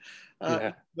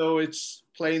 Though it's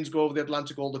planes go over the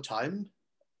Atlantic all the time,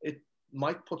 it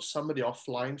might put somebody off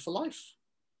flying for life.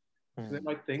 They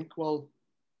might think, "Well,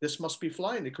 this must be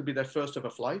flying. It could be their first ever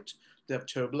flight. They have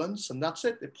turbulence, and that's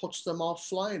it. It puts them off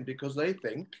flying because they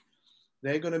think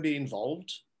they're going to be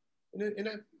involved in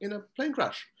a plane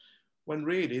crash. When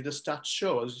really the stats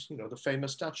show, as you know, the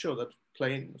famous stats show that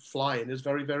flying is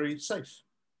very, very safe.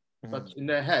 But in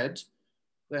their head,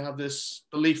 they have this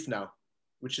belief now,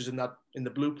 which is in the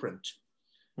blueprint.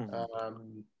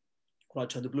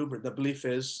 Right on the blueprint, the belief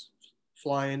is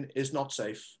flying is not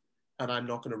safe, and I'm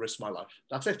not going to risk my life.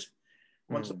 That's it.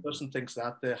 Once a person thinks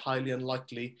that, they're highly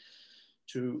unlikely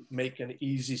to make an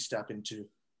easy step into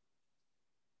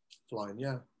flying.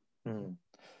 Yeah.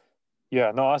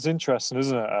 Yeah, no, that's interesting,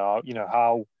 isn't it? You know,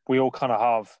 how we all kind of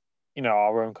have, you know,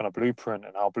 our own kind of blueprint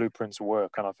and how blueprints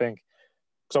work. And I think,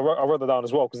 because I wrote that down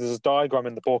as well, because there's a diagram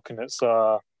in the book, and it's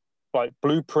like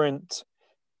blueprint,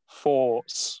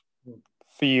 thoughts,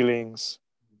 feelings,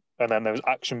 and then there's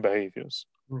action behaviors.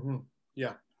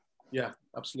 Yeah,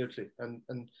 absolutely. And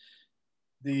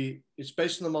it's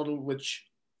based on the model which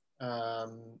I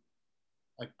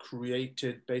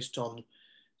created based on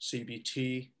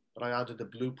CBT, but I added the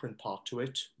blueprint part to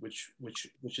it, which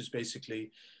is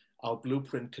basically our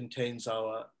blueprint contains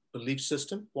our belief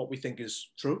system, what we think is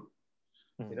true.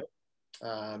 You know,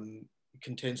 it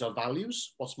contains our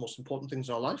values, what's the most important things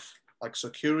in our life, like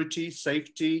security,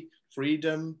 safety,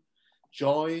 freedom,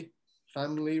 joy,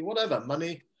 family, whatever,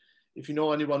 money. If you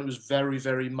know anyone who's very,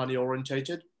 very money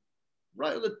orientated,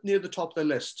 right near the top of their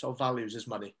list of values is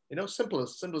money. You know, simple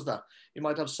as that. You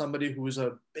might have somebody who is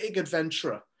a big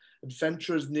adventurer.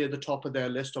 Adventure is near the top of their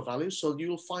list of values. So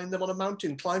you'll find them on a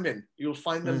mountain climbing. You'll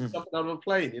find them jumping out of a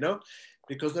plane, you know,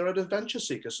 because they're an adventure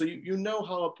seeker. So you know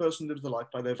how a person lives their life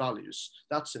by their values.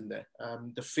 That's in there.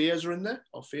 The fears are in there.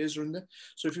 Our fears are in there.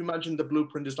 So if you imagine the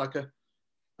blueprint is like a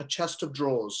chest of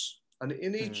drawers. And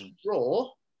in each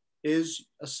drawer is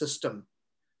a system.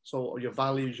 So your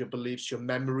values, your beliefs, your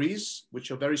memories,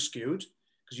 which are very skewed,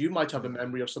 because you might have a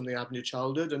memory of something that happened in your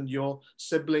childhood and your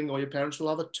sibling or your parents will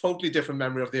have a totally different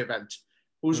memory of the event.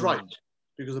 Who's right?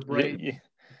 Because the brain,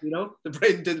 you know, the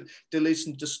brain deletes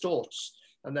and distorts.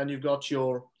 And then you've got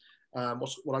your,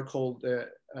 what I call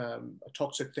a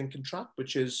toxic thinking trap,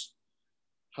 which is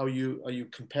are you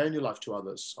comparing your life to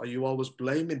others? Are you always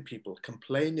blaming people,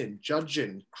 complaining,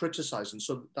 judging, criticizing?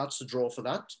 So that's the drawer for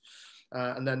that.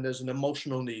 And then there's an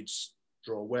emotional needs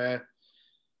drawer where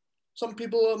some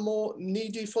people are more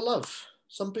needy for love.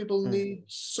 Some people need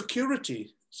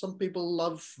security. Some people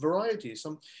love variety.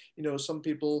 Some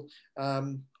people are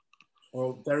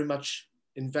very much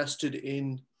invested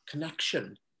in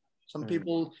connection. Some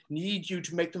people need you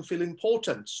to make them feel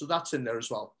important. So that's in there as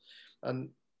well. And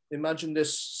imagine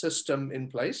this system in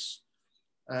place.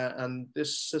 And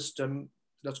this system,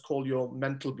 that's called your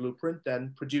mental blueprint,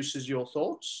 then produces your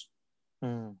thoughts.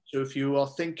 So if you are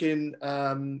thinking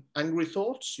angry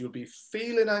thoughts, you'll be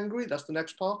feeling angry. That's the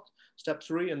next part, step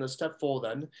 3. And then step 4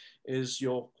 then is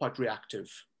you're quite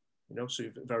reactive, you know, so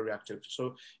you're very reactive.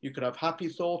 So you could have happy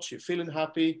thoughts, you're feeling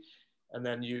happy, and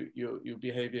then your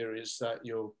behavior is that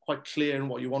you're quite clear in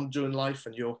what you want to do in life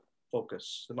and you're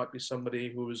focused. There might be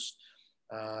somebody who's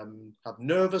have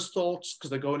nervous thoughts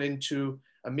because they're going into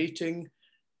a meeting,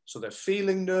 so they're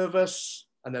feeling nervous.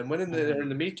 And then when they're in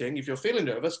the meeting, if you're feeling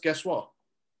nervous, guess what?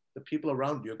 The people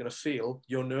around you are going to feel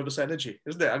your nervous energy,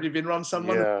 isn't it? Have you been around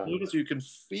someone who's you can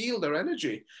feel their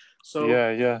energy? So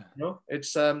you know,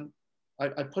 it's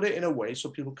I put it in a way so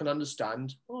people can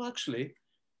understand. Oh, actually,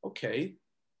 okay,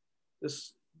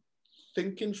 this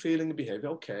thinking, feeling, and behavior,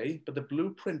 okay, but the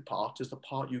blueprint part is the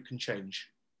part you can change.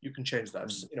 You can change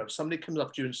that. You know, if somebody comes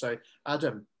up to you and say,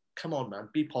 "Adam, come on, man,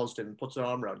 be positive," and puts their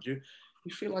arm around you,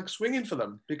 you feel like swinging for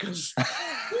them because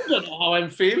you don't know how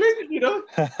I'm feeling, you know?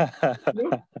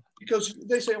 Because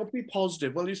they say, "Oh, be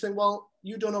positive." Well, you think, well,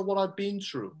 you don't know what I've been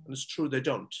through. And it's true, they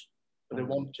don't. But they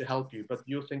want to help you. But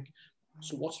you think,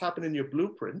 so what's happened in your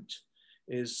blueprint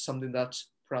is something that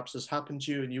perhaps has happened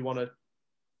to you and you want to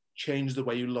change the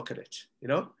way you look at it, you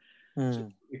know?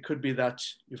 So it could be that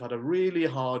you've had a really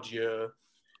hard year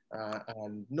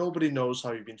and nobody knows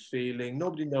how you've been feeling.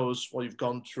 Nobody knows what you've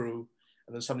gone through.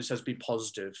 And then somebody says, be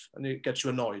positive, and it gets you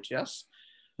annoyed, yes?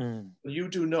 You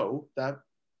do know that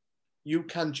you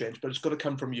can change, but it's got to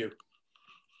come from you.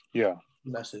 Yeah.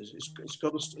 Message.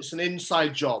 It's an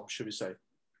inside job, should we say?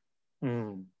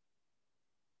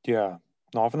 Yeah.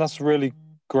 No, I think that's really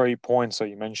great points that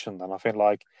you mentioned, and I think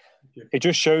like it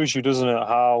just shows you, doesn't it,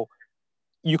 how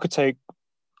you could take,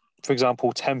 for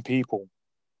example, 10 people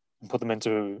and put them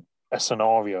into a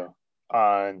scenario,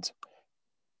 and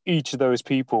each of those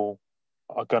people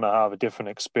are going to have a different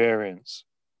experience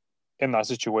in that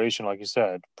situation, like you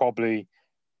said, probably,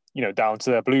 you know, down to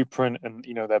their blueprint and,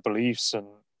 you know, their beliefs and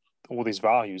all these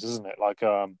values, isn't it? Like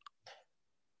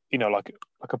you know, like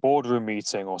a boardroom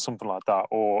meeting or something like that,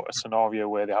 or a scenario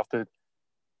where they have to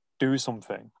do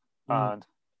something. And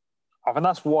I think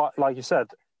that's what, like you said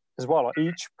as well, like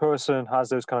each person has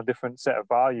those kind of different set of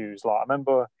values. Like I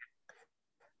remember,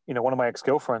 you know, one of my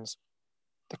ex-girlfriends,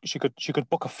 she could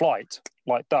book a flight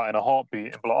like that in a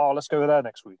heartbeat and be like, oh, let's go there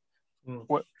next week.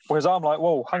 Whereas I'm like,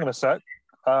 whoa, hang on a sec.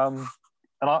 And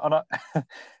I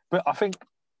but I think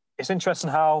it's interesting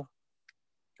how,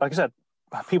 like I said,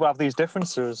 people have these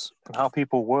differences in how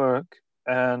people work.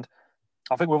 And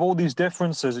I think with all these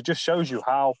differences, it just shows you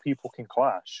how people can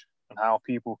clash and how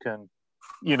people can,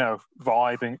 you know,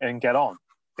 vibe and get on.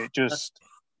 I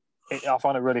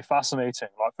find it really fascinating.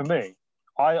 Like for me,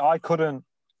 I couldn't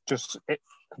just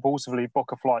compulsively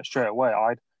book a flight straight away.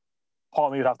 Part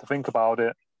of me would have to think about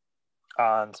it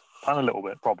and plan a little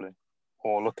bit probably,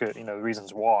 or look at, you know, the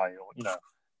reasons why, or, you know,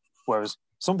 whereas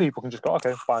some people can just go,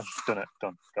 okay, fine, done it,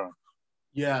 done, going.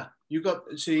 Yeah,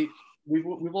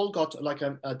 we've all got like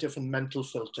a different mental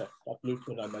filter, that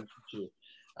blueprint I mentioned to you.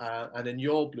 And in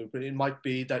your blueprint, it might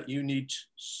be that you need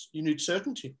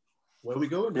certainty. Where are we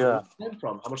going? Yeah. Where are we coming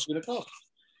from? How much is it going to cost?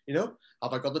 You know,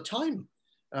 have I got the time?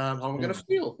 How am I going to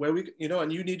feel? Where we, you know,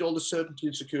 and you need all the certainty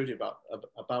and security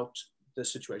about the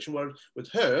situation. Where with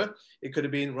her, it could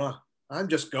have been, well, I'm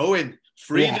just going,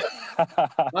 freedom. Yeah.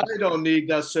 I don't need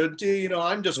that certainty. You know,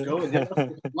 I'm just going. You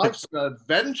know, life's an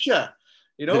adventure.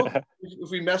 You know, if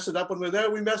we mess it up when we're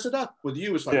there, we mess it up. With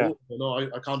you, it's like, Yeah. oh no,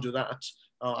 I can't do that.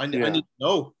 I need Yeah. to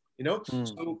know. You know,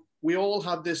 so we all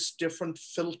have this different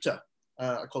filter.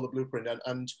 I call it blueprint,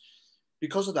 and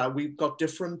because of that, we've got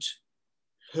different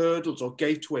hurdles or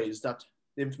gateways that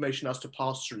the information has to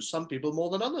pass through. Some people more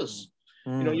than others.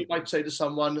 You know, you might say to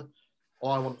someone, "Oh,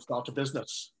 I want to start a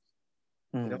business."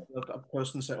 You know, a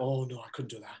person say, "Oh no, I couldn't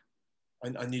do that.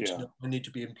 I need to know, I need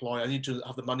to be employed. I need to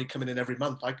have the money coming in every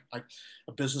month.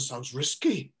 A business sounds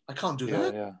risky. I can't do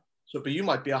that." Yeah. So, but you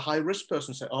might be a high risk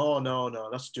person. Say, "Oh no,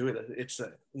 let's do it. It's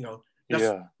you know,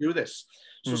 let's do this."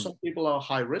 So some people are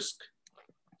high risk,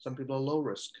 some people are low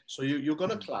risk. So you're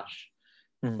going to clash.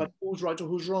 But who's right or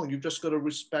who's wrong? You've just got to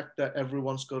respect that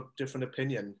everyone's got a different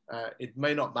opinion. It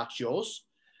may not match yours,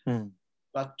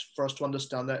 but for us to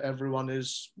understand that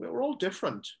we're all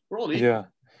different. We're all equal. Yeah.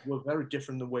 We're very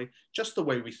different the way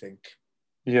we think.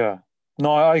 Yeah.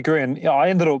 No, I agree. And I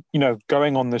ended up, you know,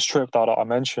 going on this trip that I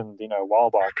mentioned, you know, a while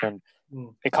back, and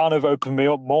it kind of opened me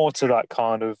up more to that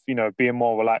kind of, you know, being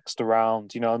more relaxed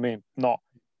around, you know what I mean? Not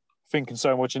thinking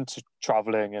so much into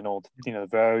traveling and all, you know, the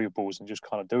variables, and just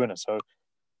kind of doing it. So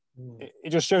it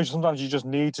just shows you sometimes you just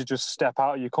need to just step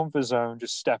out of your comfort zone,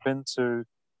 just step into,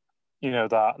 you know,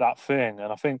 that thing.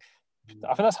 And I think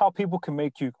that's how people can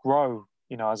make you grow,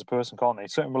 you know, as a person, can't they?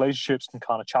 Certain relationships can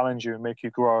kind of challenge you and make you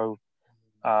grow.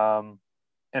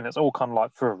 And it's all kind of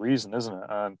like for a reason, isn't it?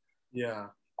 And yeah,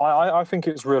 I think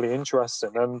it's really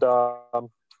interesting. And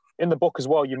in the book as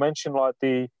well, you mentioned like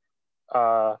the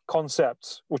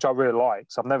concept, which I really like.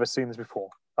 So I've never seen this before.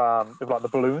 Of like the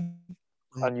balloon,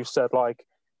 and you said like,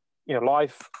 you know,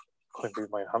 life. I couldn't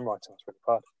read my handwriting; it's really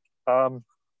bad.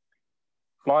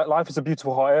 Life is a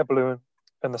beautiful hot air balloon,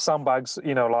 and the sandbags,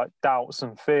 you know, like doubts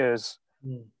and fears,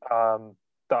 that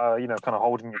are, you know, kind of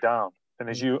holding you down. And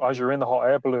as you're in the hot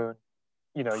air balloon,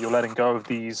 you know, you're letting go of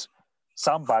these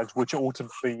sandbags, which are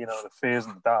ultimately, you know, the fears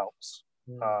and the doubts.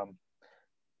 And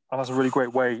that's a really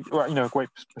great way, you know, great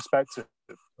perspective.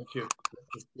 Thank you.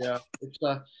 Yeah, it's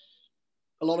a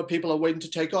lot of people are waiting to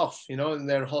take off, you know, in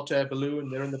their hot air balloon,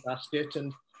 they're in the basket,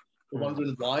 and they're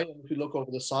wondering why. And if you look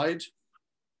over the side,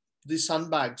 these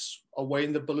sandbags are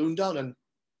weighing the balloon down, and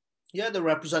yeah, they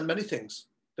represent many things.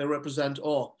 They represent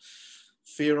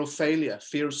fear of failure,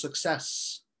 fear of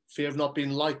success, fear of not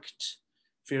being liked,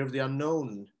 fear of the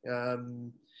unknown,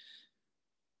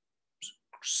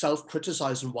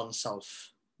 self-criticizing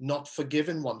oneself, not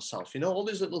forgiving oneself. You know, all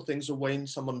these little things are weighing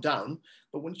someone down.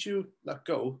 But once you let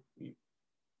go,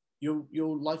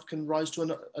 your life can rise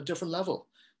to a different level.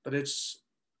 But it's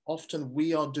often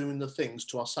we are doing the things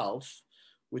to ourselves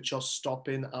which are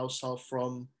stopping ourselves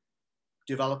from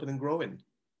developing and growing.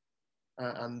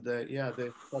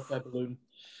 The hot air balloon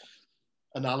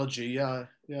analogy, yeah,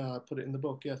 I put it in the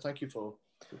book. Yeah, thank you for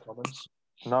your comments.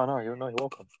 No, you're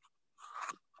welcome.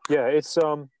 Yeah, it's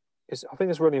I think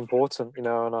it's really important, you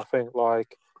know, and I think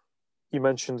like you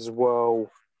mentioned as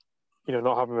well, you know,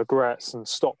 not having regrets and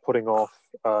stop putting off,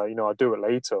 you know, I'll do it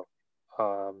later.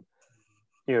 You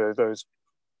know, those,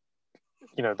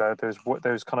 you know,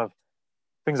 those kind of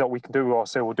things that we can do, or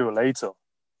say we'll do it later.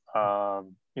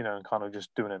 You know, and kind of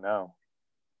just doing it now.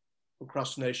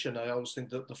 Procrastination. I always think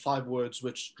that the 5 words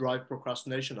which drive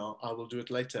procrastination are "I will do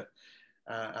it later."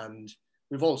 and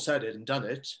we've all said it and done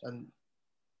it, and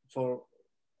for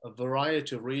a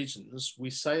variety of reasons, we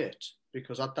say it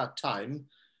because at that time,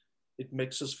 it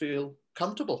makes us feel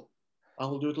comfortable. I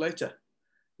will do it later.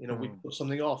 We put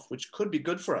something off, which could be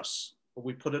good for us, but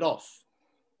we put it off.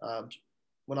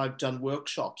 When I've done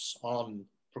workshops on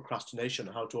procrastination,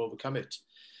 how to overcome it,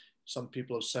 some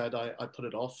people have said, I put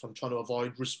it off. I'm trying to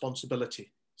avoid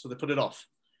responsibility. So they put it off.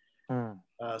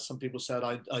 Some people said,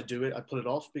 I do it. I put it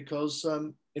off because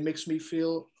it makes me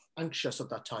feel anxious at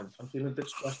that time. I'm feeling a bit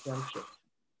stressed and anxious.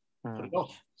 Put it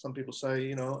off. Some people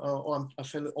say, I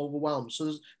feel overwhelmed.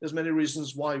 So there's many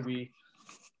reasons why we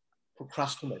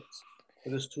procrastinate.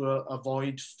 It is to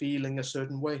avoid feeling a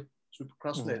certain way. So we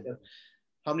procrastinate.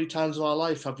 How many times in our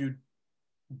life have you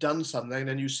done something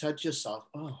and you said to yourself,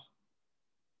 oh,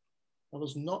 that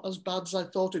was not as bad as I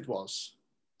thought it was.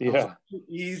 Yeah.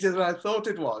 Easier than I thought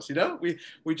it was.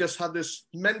 We just had this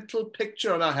mental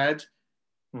picture in our head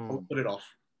and we put it off.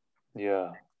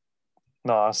 Yeah.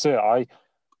 No, that's it. I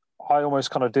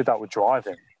almost kind of did that with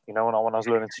driving. When I was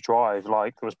learning to drive,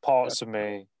 like there was parts of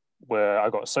me where I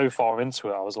got so far into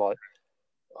it, I was like,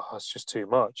 oh, it's just too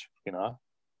much,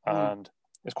 and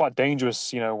it's quite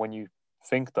dangerous, when you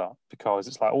think that, because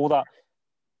it's like all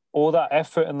that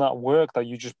effort and that work that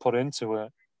you just put into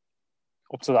it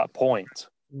up to that point.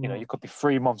 You could be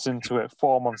 3 months into it,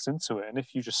 4 months into it, and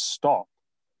if you just stop,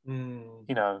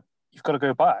 you've got to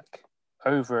go back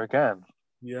over again.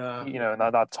 Yeah. And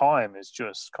that time is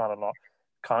just kind of not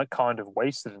kind of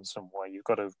wasted in some way. You've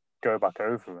got to go back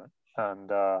over it.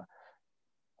 And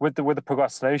with the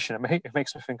procrastination, it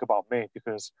makes me think about me,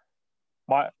 because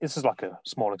this is like a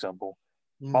small example.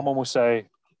 My mum will say,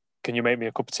 "Can you make me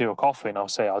a cup of tea or coffee?" And I'll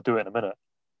say, "I'll do it in a minute."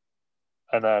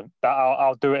 And then that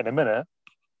I'll do it in a minute.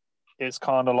 It's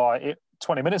kind of like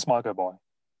 20 minutes might go by,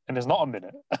 and there's not a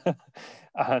minute.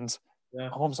 And my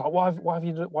mum's like, "Why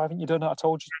haven't you done it? I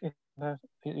told you."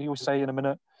 You will say in a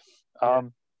minute.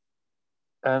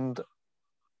 And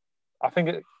I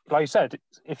think, like you said,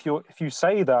 if you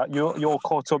say that you're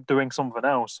caught up doing something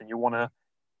else and you want to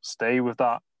stay with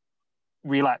that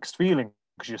relaxed feeling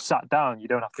because you're sat down, you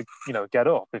don't have to get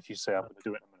up if you say I'm going to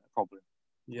do it in a minute. Probably.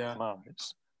 Yeah. No,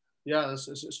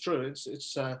 it's true.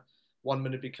 It's 1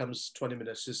 minute becomes 20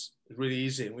 minutes. Is really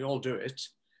easy, and we all do it.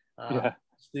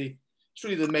 It's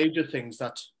really the major things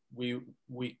that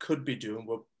we could be doing.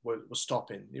 We're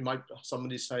stopping.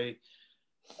 Somebody say,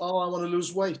 "Oh, I want to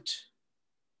lose weight,"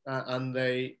 and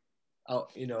they,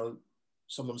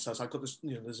 someone says, "I got this.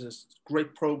 There's this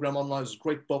great program online. There's a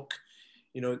great book.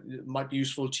 It might be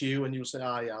useful to you," and you'll say,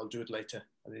 yeah, I'll do it later,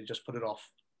 and you just put it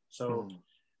off. So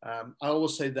I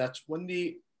always say that when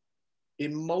the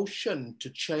emotion to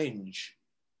change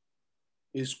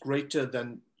is greater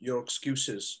than your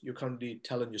excuses you're currently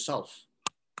telling yourself,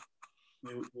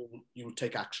 you'll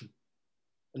take action.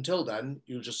 Until then,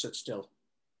 you'll just sit still.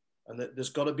 And there's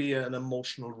got to be an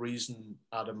emotional reason,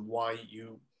 Adam, why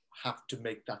you have to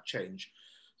make that change.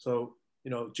 So,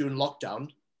 during lockdown,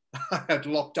 I had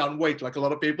lockdown weight like a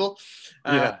lot of people.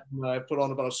 I put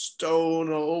on about a stone,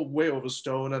 or way over a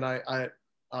stone. And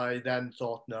I then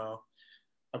thought, no,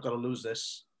 I've got to lose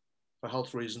this. For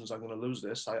health reasons, I'm going to lose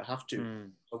this. I have to.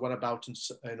 I went about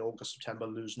in August, September,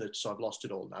 losing it. So I've lost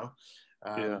it all now.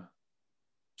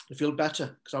 I feel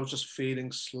better because I was just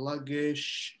feeling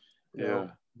sluggish,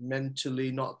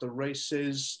 mentally not at the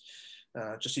races,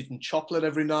 just eating chocolate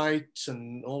every night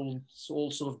and all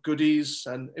sort of goodies.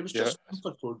 And it was just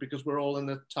comfort food, because we're all in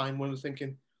a time when we're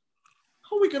thinking,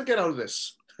 how are we going to get out of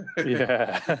this?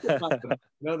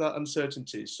 That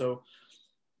uncertainty. So,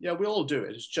 we all do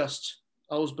it. It's just,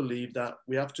 I always believe that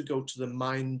we have to go to the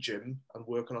mind gym and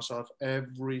work on ourselves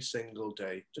every single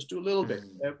day. Just do a little bit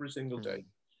every single day.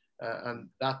 And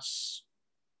that's,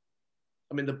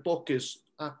 the book is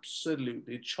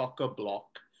absolutely chock-a-block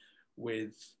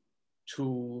with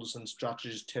tools and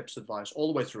strategies, tips, advice,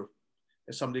 all the way through.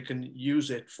 And somebody can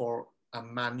use it for a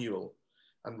manual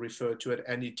and refer to it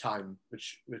any time,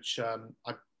 which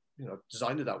I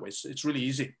designed it that way. So it's really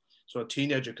easy. So a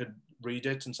teenager could read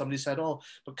it, and somebody said, "Oh,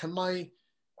 but can my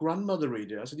grandmother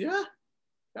read it?" I said, "Yeah."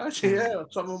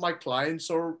 Some of my clients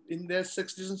are in their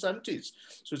 60s and 70s.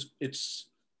 So it's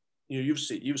you've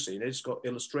seen it. It's got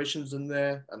illustrations in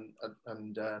there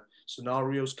and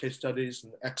scenarios, case studies,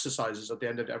 and exercises at the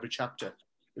end of every chapter,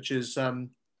 which is to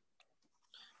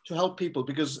help people,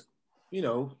 because at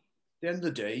the end of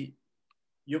the day,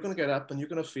 you're going to get up and you're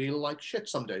going to feel like shit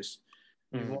some days.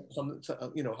 You want something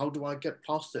to, how do I get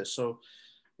past this? So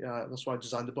that's why I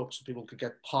designed the book, so people could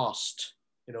get past.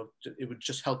 It would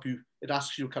just help you. It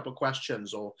asks you a couple of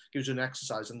questions or gives you an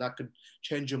exercise, and that could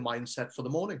change your mindset for the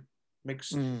morning.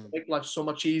 Makes make life so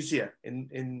much easier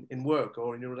in work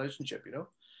or in your relationship, you know.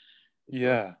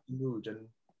 Yeah. Mood. And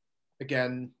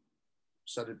again,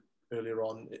 said it earlier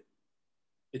on,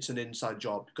 it's an inside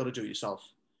job. You've got to do it yourself.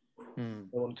 No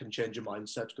one can change your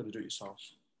mindset. You've got to do it yourself.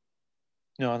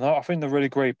 No, I think they're really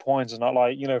great points. And I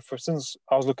like, you know, for instance,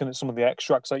 I was looking at some of the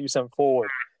extracts that you sent forward.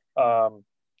 I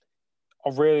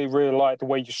really, really like the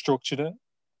way you structured it.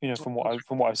 You know, from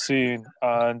what I've seen,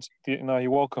 and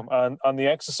you're welcome, and the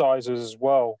exercises as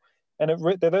well. And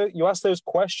you ask those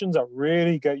questions that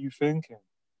really get you thinking,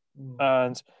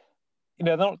 and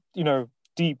they're not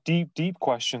deep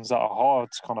questions that are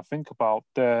hard to kind of think about.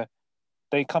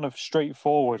 They kind of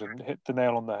straightforward and hit the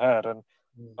nail on the head. And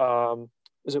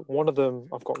is it one of them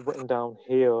I've got written down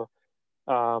here?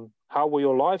 How will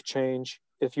your life change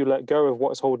if you let go of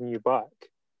what's holding you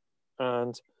back?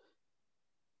 And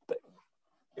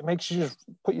it makes you just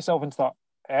put yourself into that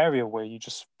area where you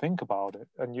just think about it,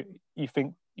 and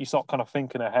you start kind of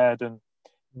thinking ahead, and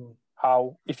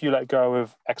how, if you let go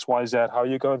of X, Y, Z, how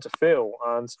you're going to feel.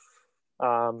 And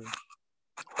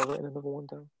I've written another one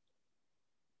down.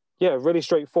 Yeah, really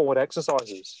straightforward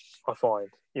exercises, I find,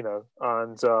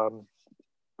 and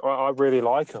I really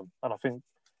like them, and I think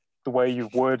the way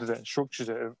you've worded it and structured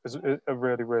it is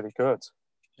really, really good.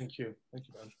 Thank you,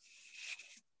 man.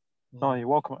 No, you're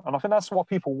welcome. And I think that's what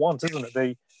people want, isn't it?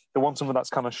 They want something that's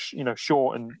kind of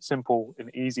short and simple and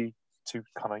easy to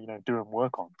kind of do and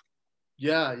work on.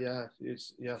 Yeah.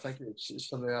 Thank you. It's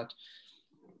something that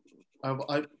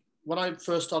I when I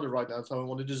first started writing, I thought I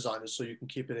wanted to design it so you can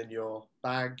keep it in your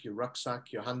bag, your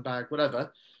rucksack, your handbag,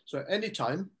 whatever. So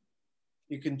anytime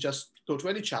you can just go to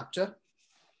any chapter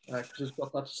because it's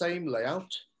got that same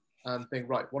layout and think,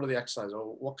 right, what are the exercises,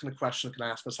 or what kind of question can I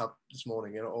ask myself this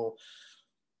morning, or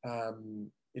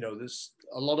there's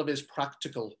a lot of his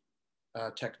practical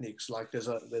techniques. Like there's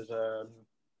an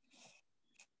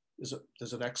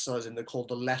exercise in there called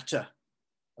the letter,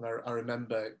 and I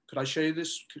remember. Could I share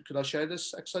this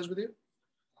exercise with you?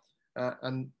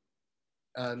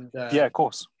 Yeah, of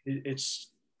course.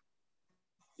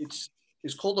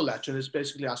 It's called the letter, and it's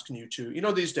basically asking you to,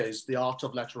 these days the art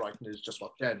of letter writing is just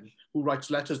what dead. Who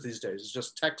writes letters these days? It's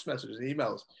just text messages,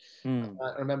 emails.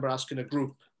 I remember asking a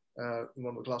group in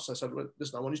one of the classes, I said,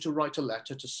 listen, I want you to write a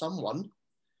letter to someone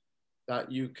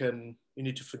that you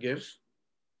need to forgive,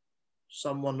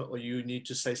 someone, or you need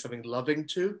to say something loving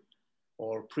to,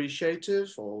 or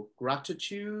appreciative, or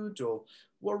gratitude, or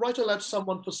write a letter to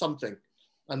someone for something,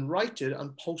 and write it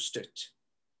and post it,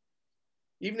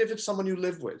 even if it's someone you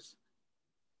live with.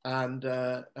 And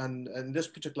this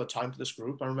particular time for this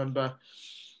group, I remember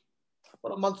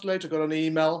about a month later, got an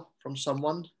email from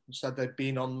someone who said they'd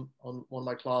been on one of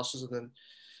my classes, and then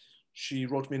she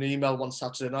wrote me an email one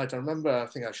Saturday night. I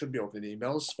think I should be opening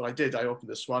emails, but I did. I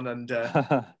opened this one, and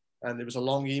it was a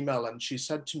long email, and she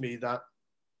said to me that,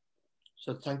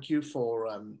 thank you for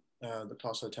the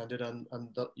class I attended, and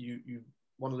that you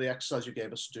one of the exercises you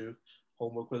gave us to do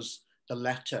homework was the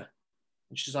letter.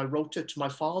 And she said, I wrote it to my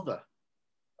father.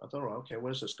 I thought, oh, okay,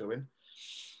 where's this going?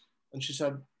 And she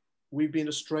said, we've been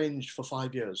estranged for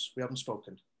 5 years. We haven't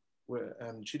spoken.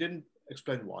 And she didn't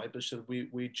explain why, but she said,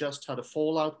 we just had a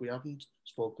fallout. We haven't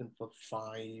spoken for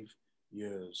 5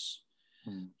 years.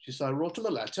 She said, I wrote him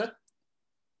a letter.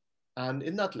 And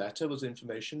in that letter was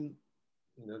information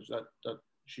that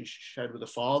she shared with the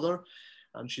father.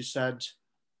 And she said,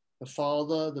 the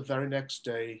father, the very next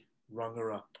day, rang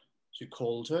her up. She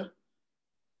called her,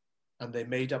 and they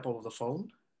made up over the phone.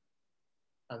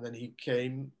 And then he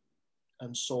came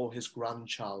and saw his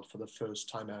grandchild for the first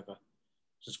time ever.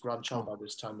 His grandchild by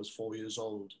this time was 4 years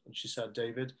old. And she said,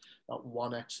 David, that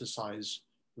one exercise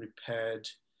repaired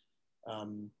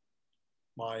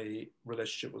my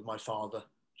relationship with my father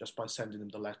just by sending him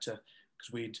the letter,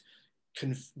 because we'd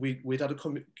had a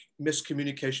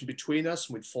miscommunication between us,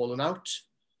 and we'd fallen out,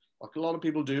 like a lot of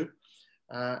people do.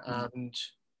 And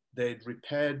they'd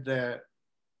repaired their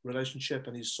relationship,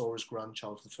 and he saw his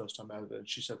grandchild for the first time ever. And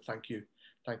she said, thank you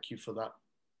for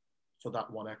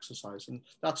that one exercise. And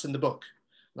that's in the book,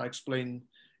 and I explain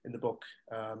in the book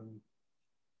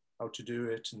how to do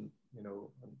it, and and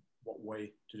what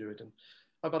way to do it. And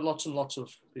I've had lots and lots of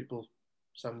people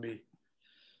send me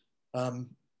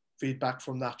feedback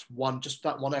from that one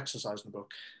exercise in the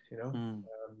book, and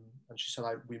she said,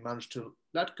 we managed to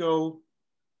let go,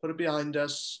 put it behind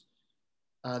us,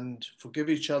 and forgive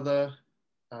each other.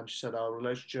 And she said, our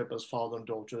relationship as father and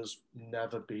daughter has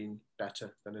never been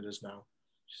better than it is now.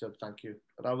 She said, thank you.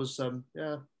 But I was,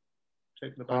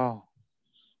 taken aback.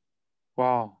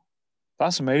 Wow.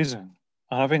 That's amazing.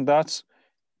 And I think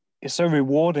it's so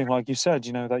rewarding, like you said,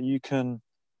 that you can,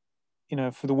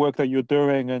 for the work that you're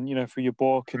doing, and for your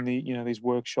book and the these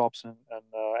workshops and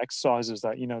exercises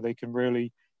that they can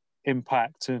really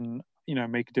impact and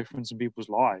make a difference in people's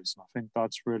lives. And I think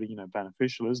that's really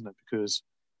beneficial, isn't it? Because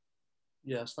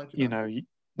yes, thank you, man.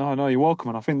 no, you're welcome.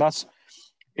 And I think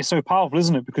it's so powerful,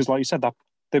 isn't it? Because like you said, that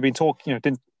they've been talking,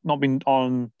 not been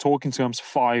on talking terms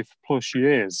for 5+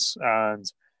 years, and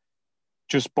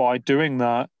just by doing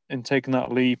that and taking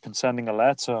that leap and sending a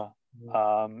letter,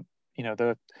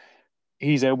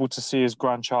 he's able to see his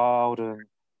grandchild and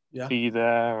be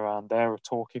there, and they're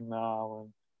talking now.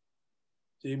 And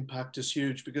the impact is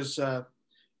huge because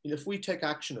if we take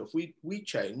action, if we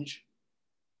change,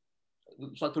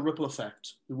 it's like the ripple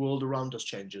effect. The world around us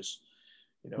changes.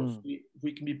 If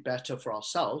we can be better for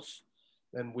ourselves,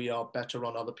 then we are better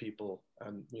on other people,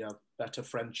 and we have better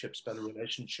friendships, better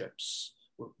relationships.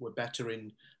 We're better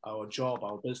in our job,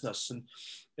 our business, and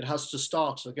it has to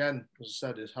start again. As I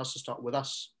said, it has to start with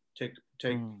us. Take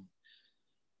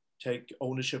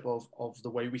ownership of the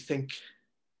way we think,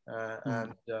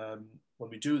 and when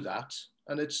we do that,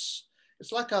 and it's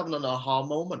like having an aha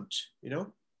moment,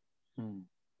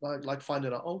 like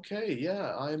finding out, okay,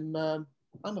 yeah, I'm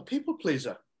a people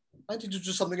pleaser. I need to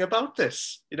do something about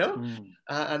this,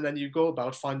 and then you go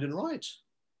about finding, right,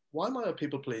 why am I a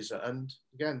people pleaser? And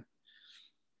again,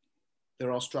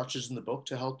 there are strategies in the book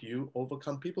to help you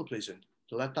overcome people pleasing,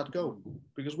 to let that go,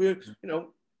 because we're,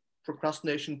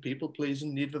 procrastination, people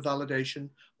pleasing, need for validation,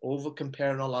 over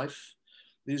comparing our life.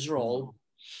 These are all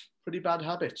pretty bad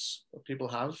habits that people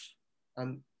have,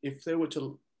 and if they were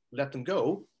to let them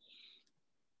go,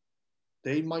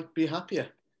 they might be happier.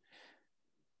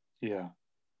 Yeah.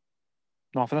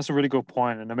 No, I think that's a really good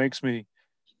point, and it makes me,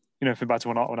 think back to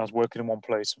when I was working in one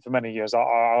place for many years.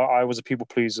 I was a people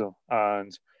pleaser,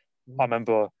 and I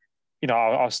remember,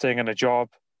 I was staying in a job,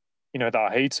 that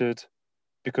I hated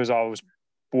because I was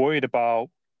worried about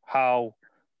how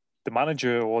the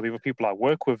manager or the other people I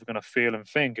work with were going to feel and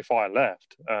think if I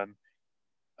left, and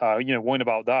worrying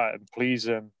about that and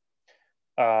pleasing,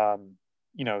 the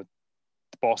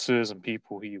bosses and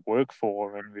people who you work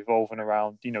for, and revolving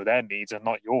around their needs and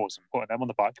not yours, and putting them on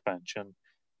the back bench. And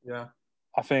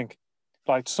I think,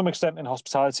 like, to some extent in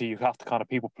hospitality, you have to kind of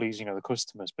people please the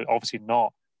customers, but obviously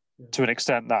not to an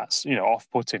extent that's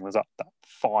off-putting. There's that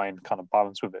fine kind of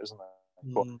balance with it, isn't there?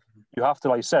 But you have to,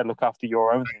 like you said, look after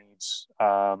your own needs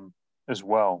as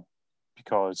well,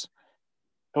 because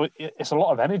it's a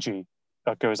lot of energy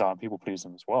that goes out in people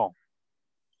pleasing as well.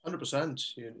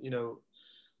 100%.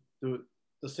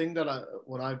 The thing that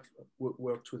when I've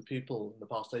worked with people in the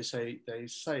past, they say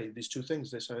these two things.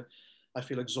 They say, I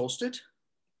feel exhausted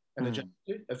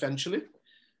energetically, eventually,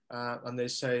 and they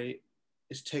say,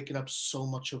 it's taken up so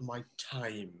much of my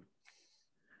time.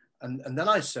 And then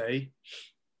I say,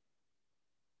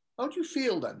 how do you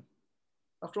feel then?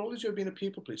 After all these years being a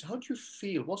people pleaser, how do you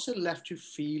feel? What's it left you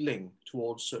feeling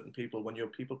towards certain people when you're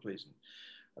people pleasing?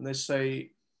 And they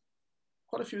say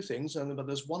quite a few things, but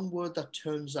there's one word that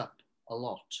turns up a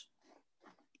lot.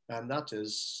 And that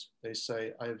is, they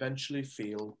say, I eventually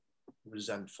feel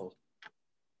resentful.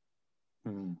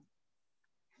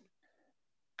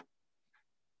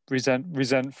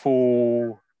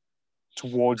 Resentful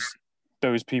towards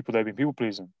those people they've been people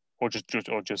pleasing, or just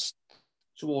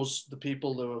towards the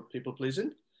people that were people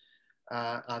pleasing,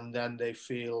 and then they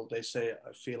say,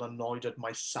 I feel annoyed at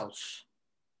myself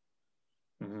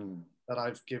that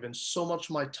I've given so much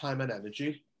of my time and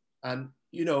energy, and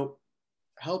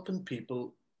helping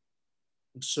people,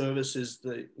 service is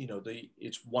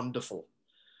it's wonderful.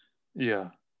 Yeah.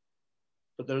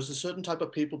 But there's a certain type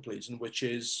of people pleasing, which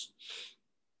is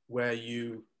where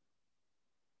you're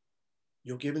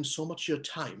giving so much of your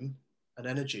time and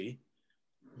energy,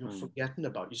 you're forgetting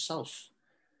about yourself.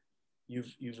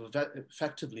 You've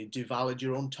effectively devalued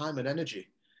your own time and energy.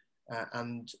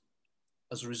 And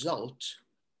as a result,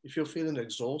 if you're feeling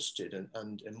exhausted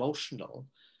and emotional,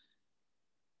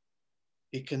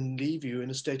 it can leave you in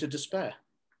a state of despair.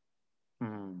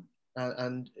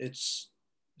 And it's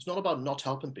not about not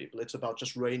helping people. It's about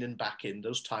just reining back in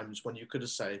those times when you can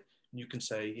say, I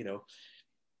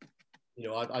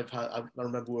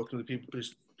remember working with people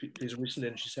recently,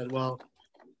 and she said, well,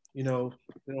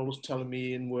 they're always telling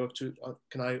me in work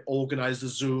can I organize the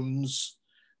Zoom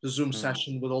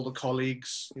session with all the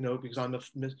colleagues, because I'm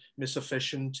miss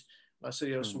efficient. And I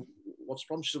said, so what's the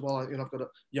problem? She said, well, I've got a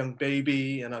young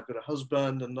baby, and I've got a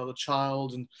husband and another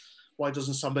child, and why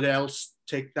doesn't somebody else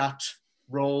take that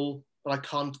role? But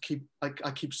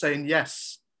I keep saying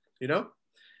yes,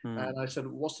 And I said,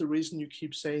 what's the reason you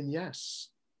keep saying yes?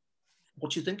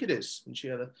 What do you think it is? And she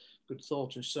had a good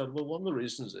thought, and she said, well, one of the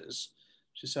reasons is,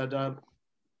 she said,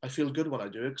 I feel good when I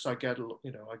do it because I get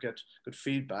I get good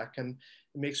feedback, and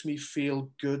it makes me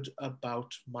feel good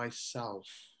about myself.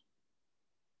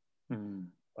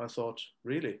 I thought,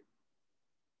 really?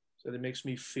 So it makes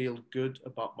me feel good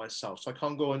about myself. So I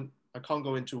can't go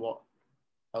into what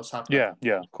else happened.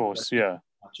 Yeah, of course, yeah.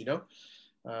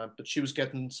 But she was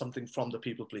getting something from the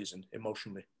people pleasing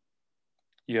emotionally.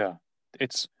 Yeah,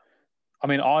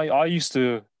 I used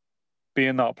to be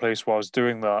in that place where I was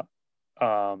doing that,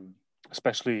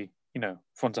 especially,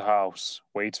 front of house,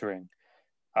 waitering.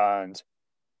 And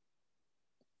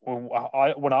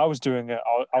when I was doing it,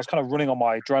 I was kind of running on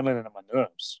my adrenaline and my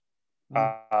nerves.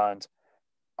 And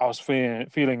I was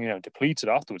feeling depleted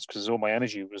afterwards because all my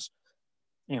energy was,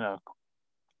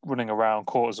 running around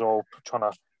cortisol, trying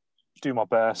to do my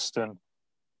best. And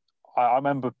I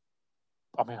remember,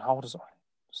 how old was I?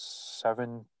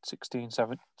 17,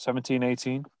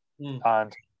 18.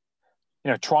 And,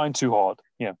 trying too hard.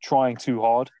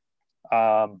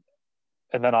 And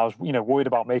then I was, worried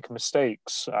about making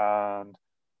mistakes and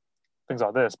things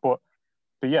like this. But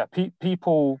yeah,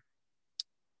 people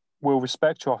will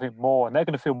respect you, I think, more, and they're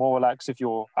going to feel more relaxed if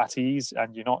you're at ease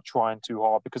and you're not trying too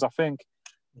hard. Because I think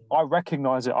I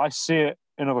recognize it, I see it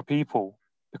in other people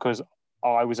because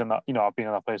I was in that, I've been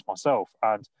in that place myself,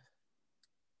 and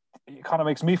it kind of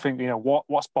makes me think,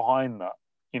 what's behind that?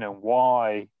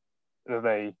 Why are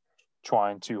they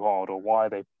trying too hard, or why are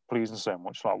they pleasing so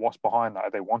much? Like, what's behind that?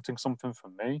 Are they wanting something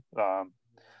from me? Like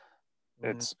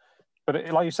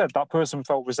you said, that person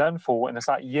felt resentful, and it's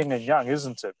that yin and yang,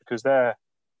 isn't it? Because they're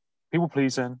people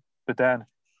pleasing, but then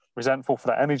resentful for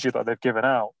that energy that they've given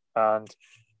out, and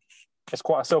it's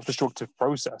quite a self-destructive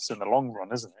process in the long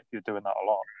run, isn't it? If you're doing that a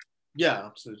lot. Yeah,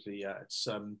 absolutely. Yeah, it's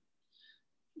as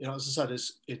I said,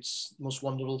 it's the most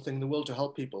wonderful thing in the world to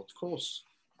help people. Of course,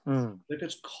 if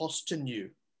it's costing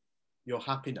you your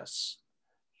happiness,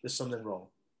 there's something wrong.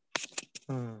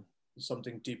 There's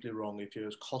something deeply wrong if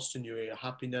it's costing you your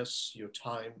happiness, your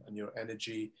time, and your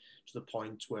energy to the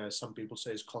point where some people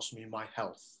say it's costing me my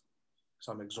health because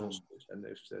I'm exhausted. And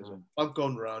if there's a bug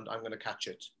going around, I'm going to catch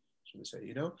it. So they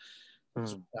say,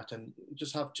 that, and you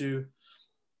just have to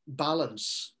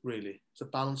balance. Really, it's a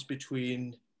balance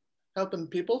between helping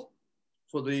people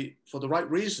for the right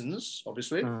reasons,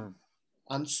 obviously,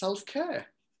 and self-care.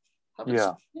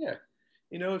 Self-care.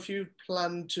 If you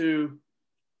plan to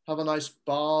have a nice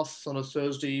bath on a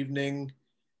Thursday evening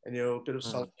and a bit of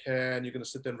self-care, and you're going to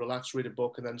sit there and relax, read a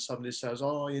book, and then somebody says,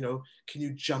 oh, can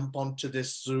you jump onto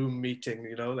this Zoom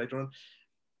meeting, later on,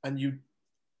 and you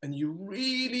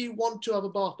really want to have a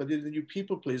bath, but then you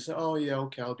people please say, oh yeah,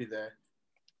 okay, I'll be there.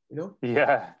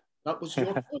 That was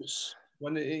your choice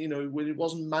when it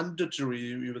wasn't mandatory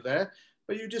you were there,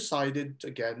 but you decided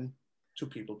again to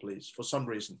people please for some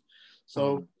reason.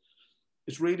 So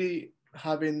it's really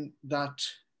having that,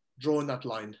 drawing that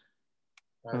line,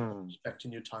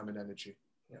 respecting your time and energy.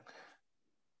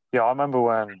 I remember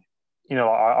when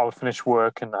I would finish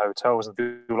work in the hotels and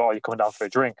people like, "Oh, you're coming down for a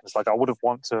drink?" And it's like I wouldn't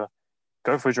want to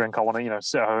go for a drink. I want to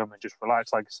sit at home and just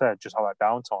relax, like I said, just have that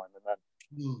downtime, and then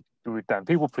do it then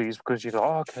people please because you go,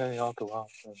 oh, okay, I'll go out,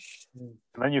 and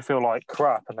then you feel like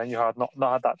crap, and then you had not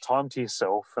had that time to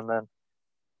yourself, and then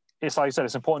it's like you said,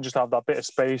 it's important just to have that bit of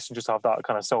space and just have that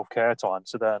kind of self-care time,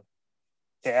 so then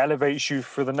it elevates you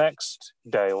for the next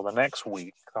day or the next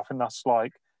week. I think that's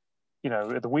like,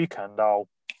 at the weekend I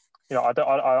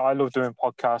love doing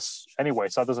podcasts anyway,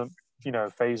 so that doesn't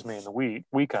phase me in the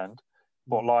weekend,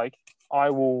 but like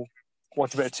I will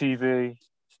watch a bit of TV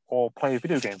or play a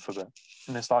video game for a bit.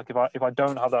 And it's like if I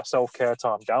don't have that self-care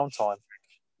time, downtime,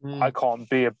 I can't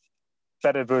be a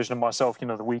better version of myself,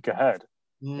 the week ahead.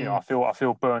 I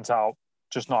feel burnt out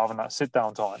just not having that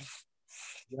sit-down time.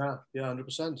 Yeah,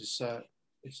 100%. It's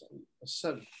as I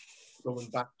said, going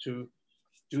back to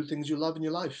do things you love in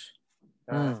your life.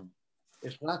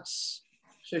 If that's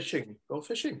fishing, go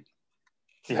fishing.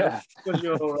 Yeah. Because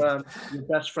your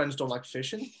best friends don't like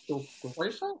fishing, go by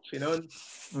yourself, and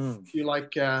you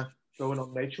like going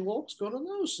on nature walks, go on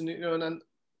those. And and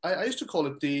I used to call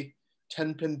it the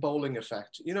 10-pin bowling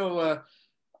effect.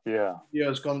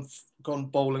 Years gone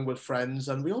bowling with friends,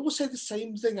 and we always say the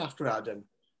same thing after Adam.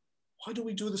 Why do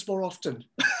we do this more often?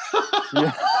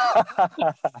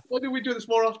 Why do we do this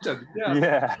more often?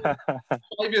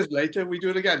 5 years later, we do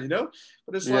it again,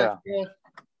 But it's like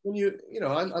when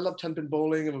I love 10-pin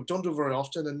bowling, and we don't do it very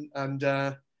often. And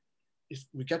if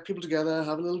we get people together,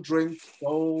 have a little drink,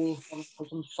 bowl, have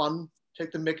some fun,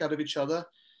 take the mick out of each other.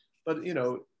 But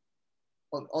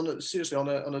seriously, on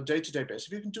a day-to-day basis,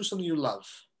 if you can do something you love.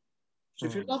 So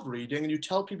if you love reading and you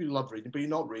tell people you love reading, but you're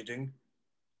not reading,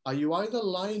 are you either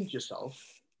lying to yourself,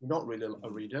 you're not really a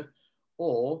reader,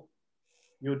 or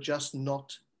you're just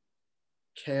not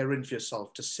caring for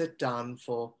yourself to sit down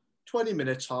for 20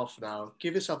 minutes, half an hour,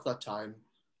 give yourself that time,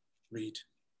 read.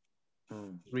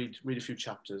 Read a few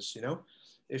chapters, you know.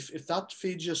 If that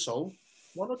feeds your soul,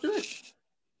 why not do it?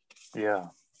 Yeah.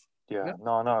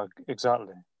 No,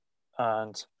 exactly.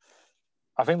 And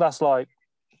I think that's like,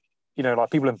 you know, like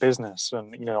people in business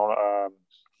and, you know,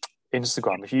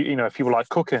 Instagram. If if you like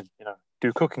cooking, you know,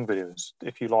 do cooking videos.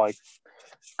 If you like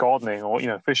gardening or, you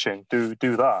know, fishing, do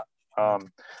that.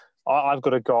 I've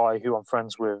got a guy who I'm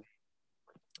friends with,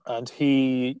 and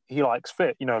he likes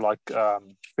you know, like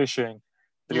fishing,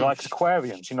 but he likes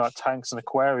aquariums, you know, like tanks and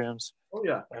aquariums. Oh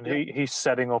yeah. And he's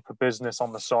setting up a business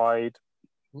on the side,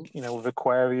 you know, with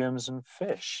aquariums and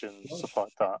fish and stuff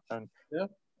like that. And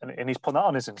and he's put that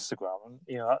on his Instagram, and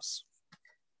you know, that's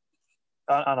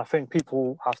and I think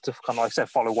people have to kind of, like I said,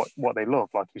 follow what they love,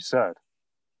 like you said,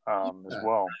 as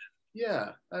well.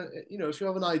 Yeah, you know, if you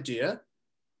have an idea,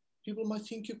 people might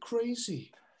think you're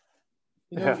crazy.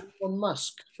 You know, Elon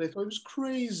Musk, they thought he was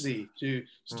crazy to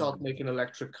start making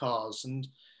electric cars, and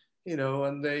you know,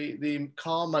 and the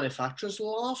car manufacturers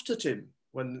laughed at him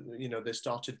when, you know, they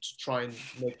started to try and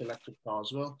make electric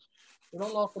cars. Well, they're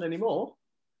not laughing anymore.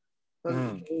 But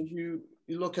you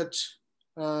look at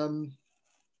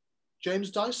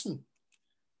James Dyson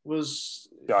was.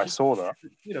 Yeah, I saw that.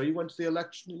 You know, he went to the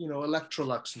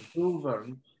Electrolux and Hoover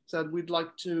and said, we'd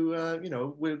like to, you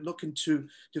know, we're looking to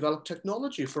develop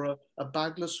technology for a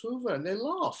bagless Hoover, and they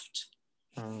laughed.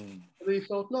 And he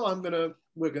thought, no,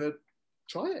 we're gonna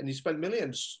try it, and he spent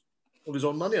millions of his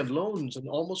own money on loans and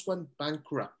almost went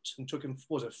bankrupt, and took him,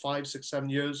 what was it, 5, 6, 7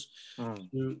 years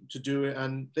to do it,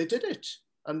 and they did it,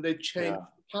 and they changed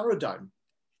the paradigm.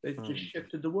 They just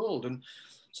shifted the world. And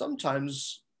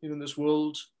sometimes, you know, in this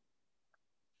world,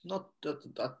 not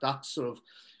at that sort of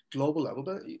global level,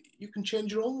 but you can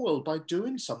change your own world by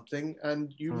doing something,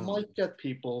 and you might get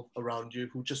people around you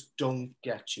who just don't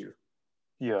get you.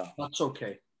 Yeah. That's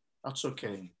okay. That's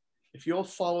okay. If you're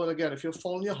following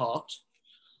your heart,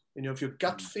 you know, if your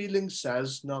gut feeling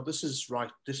says, no, this is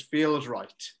right, this feels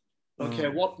right. Don't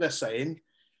care what they're saying.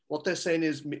 What they're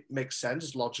saying makes sense,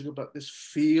 is logical, but this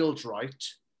feels right.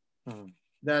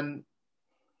 Then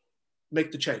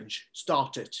make the change.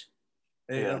 Start it.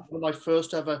 One of my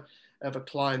first ever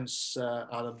clients,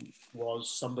 Adam, was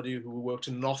somebody who worked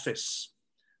in an office,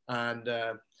 and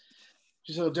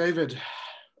she said, oh, David,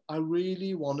 I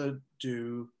really want to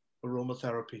do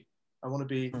aromatherapy. I want to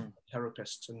be a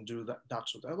therapist and do that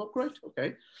sort of thing. I thought, great,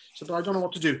 okay. So, but I don't know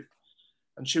what to do.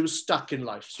 And she was stuck in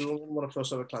life. So one of my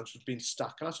first ever clients was being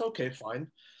stuck. And I said, okay, fine.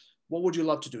 What would you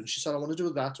love to do? And she said, I want to do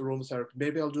that, aromatherapy.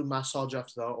 Maybe I'll do massage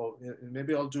after that, or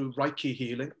maybe I'll do Reiki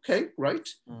healing. Okay,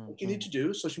 great. What do you need to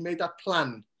do? So she made that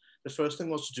plan. The first thing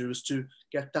was to do is to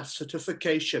get that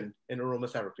certification in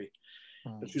aromatherapy.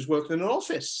 But she was working in an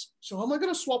office. So how am I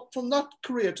going to swap from that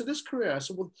career to this career? I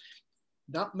said, well,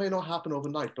 that may not happen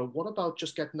overnight, but what about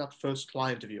just getting that first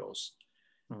client of yours?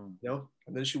 You know,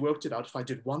 and then she worked it out. If I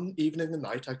did one evening a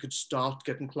night, I could start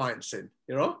getting clients in,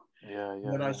 you know?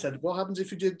 And then I said, what happens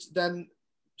if you did then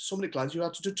so many clients, you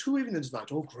had to do 2 evenings a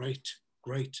night? Oh,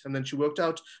 great. And then she worked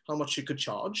out how much she could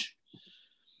charge.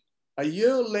 A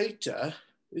year later,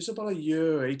 it's about a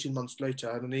year, 18 months later,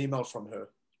 I had an email from her.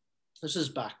 This is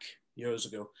back years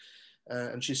ago.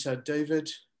 And she said,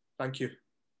 David, thank you.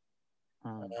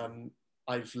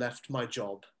 I've left my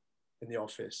job in the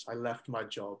office. I left my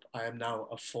job. I am now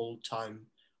a full-time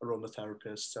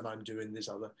aromatherapist, and I'm doing this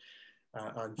other.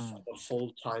 I'm a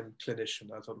full-time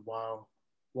clinician. I thought, wow,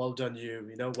 well done you.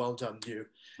 You know, well done you.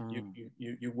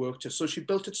 You worked it. So she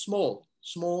built it small,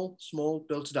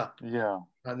 built it up. Yeah.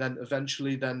 And then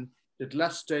eventually did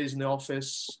less days in the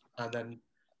office, and then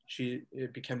she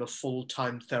became a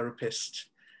full-time therapist.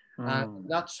 And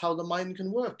that's how the mind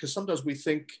can work. Because sometimes we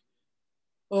think,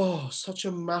 oh, such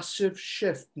a massive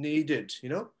shift needed, you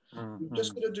know? We're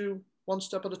just going to do one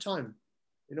step at a time.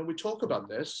 You know, we talk about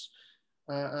this,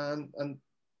 and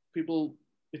people,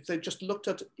 if they just looked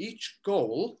at each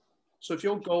goal, so if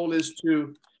your goal is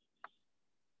to,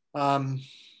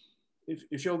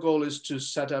 if your goal is to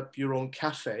set up your own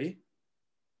cafe,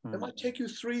 it might take you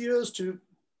 3 years to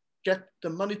get the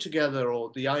money together,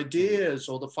 or the ideas,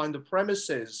 or to find the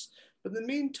premises. But in the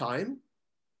meantime,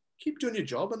 keep doing your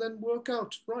job and then work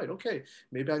out, right, okay,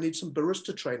 maybe I need some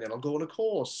barista training. I'll go on a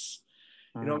course.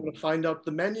 You know, I'm going to find out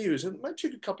the menus. It might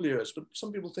take a couple of years, but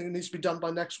some people think it needs to be done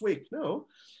by next week. No.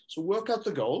 So work out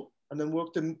the goal, and then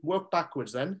work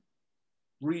backwards then.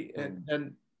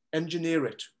 And re-engineer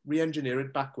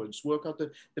it backwards. Work out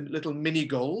the little mini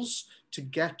goals to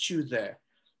get you there.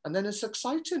 And then it's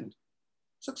exciting.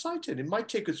 It's exciting. It might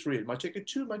take you 3, it might take you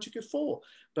 2, it might take you 4.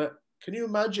 But can you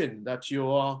imagine that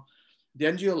you're at the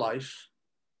end of your life,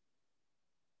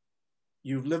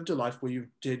 you've lived a life where you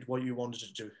did what you wanted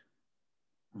to do.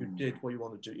 You did what you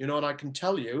wanted to do. You know, and I can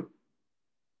tell you,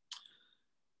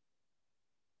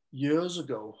 years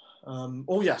ago,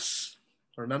 oh yes,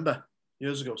 I remember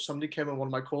years ago, somebody came on one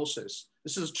of my courses.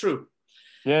 This is true.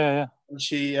 Yeah. And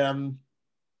she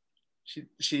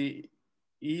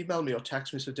emailed me or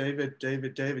texted me, said,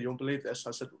 David, you won't believe this.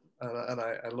 I said, and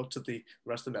I looked at the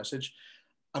rest of the message.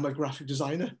 I'm a graphic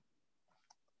designer.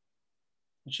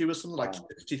 And she was something like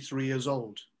 63 years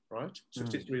old, right?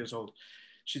 63 years old.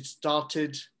 She'd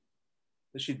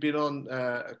been on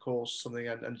a course, something,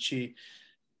 and she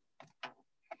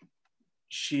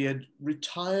had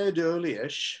retired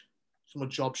early-ish from a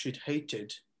job she'd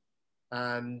hated,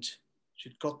 and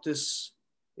she'd got this,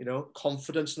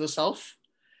 confidence in herself,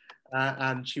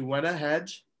 and she went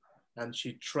ahead and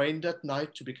she trained at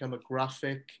night to become a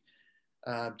graphic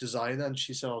designer. And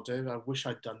she said, "Oh, Dave, I wish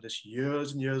I'd done this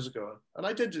years and years ago." And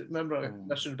I did remember I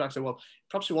messaged back, said, "Well,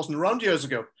 perhaps it wasn't around years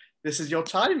ago. This is your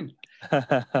time."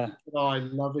 Oh, I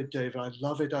love it, Dave. I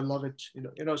love it.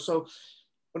 So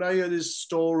when I hear these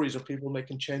stories of people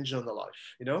making changes in their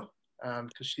life,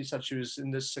 because she said she was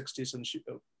in the 60s and she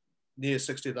near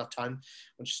 60 at that time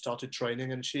when she started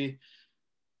training, and she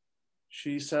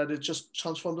said it just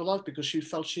transformed her life because she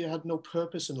felt she had no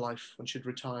purpose in life when she'd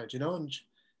retired, and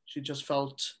she just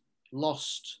felt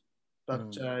lost.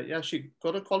 But she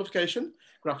got a qualification,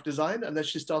 graphic design, and then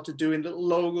she started doing little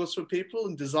logos for people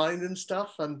and designing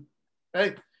stuff. And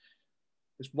hey,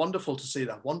 it's wonderful to see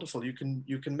that. Wonderful. You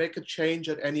can make a change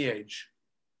at any age.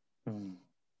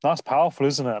 That's powerful,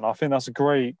 isn't it? And I think that's a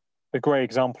great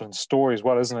example and story as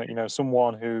well, isn't it?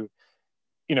 Someone who,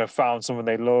 found something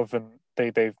they love and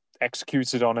they've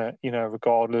executed on it,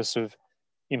 regardless of,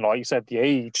 like you said, the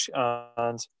age.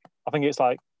 And I think it's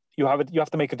like you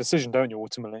have to make a decision, don't you,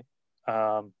 ultimately?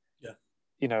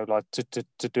 Like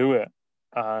to do it.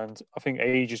 And I think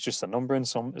age is just a number in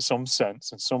some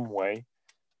sense, in some way.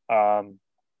 And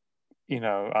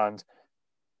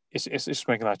it's just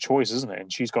making that choice, isn't it?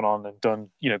 And she's gone on and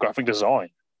done, graphic design,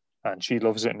 and she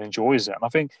loves it and enjoys it. And I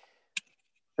think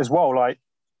as well, like,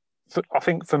 I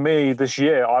think for me this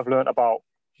year, I've learned about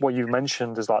what you've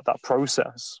mentioned is like that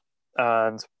process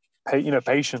and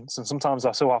patience. And sometimes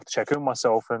I still have to check in with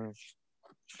myself and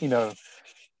go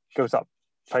to that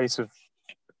place of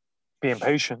being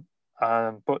patient.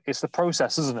 But it's the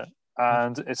process, isn't it?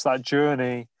 And it's that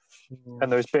journey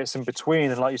and those bits in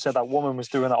between. And like you said, that woman was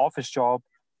doing that office job.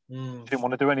 She didn't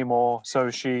want to do anymore, so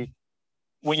she,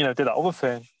 did that other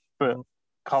thing, but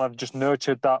kind of just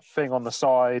nurtured that thing on the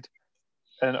side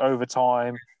and over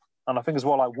time. And I think as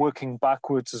well, like working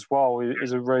backwards as well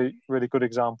is a really, really good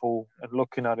example and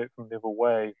looking at it from the other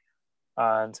way.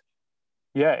 And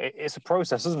yeah, it's a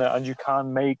process, isn't it? And you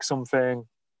can make something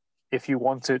if you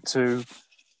want it to,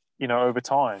 over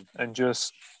time, and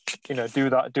just,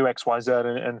 do X, Y, Z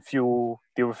and fuel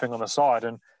the other thing on the side.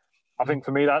 And I think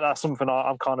for me, that's something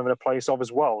I'm kind of in a place of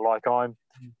as well. Like I'm,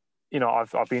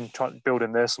 I've been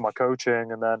building this and my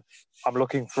coaching, and then I'm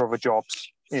looking for other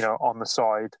jobs, on the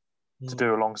side to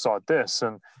do alongside this.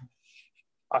 And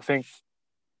I think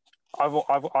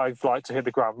I've liked to hit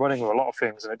the ground running with a lot of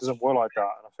things, and it doesn't work like that.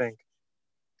 And I think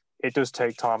it does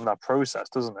take time in that process,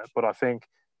 doesn't it? But I think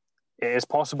it is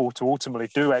possible to ultimately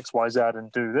do X, Y, Z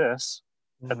and do this.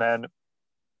 And then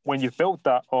when you've built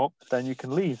that up, then you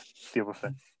can leave the other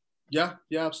thing. Yeah,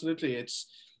 absolutely. It's,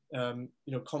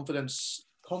 confidence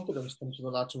comes from the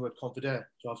Latin word confidere,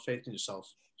 to have faith in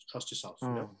yourself, to trust yourself,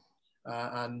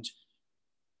 and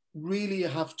really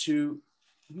you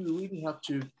really have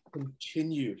to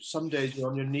continue. Some days you're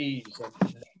on your knees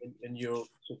and you're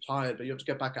so tired, but you have to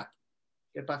get back up,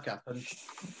 and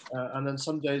then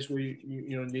some days where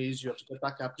you're on knees, you have to get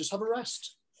back up, just have a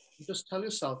rest, and just tell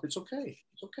yourself it's okay,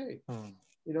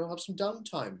 have some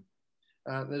downtime.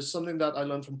 There's something that I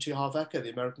learned from T. Harv Eker,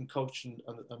 the American coach and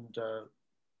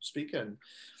speaker, and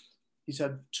he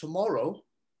said, "Tomorrow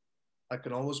I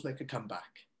can always make a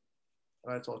comeback."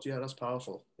 And I thought, yeah, that's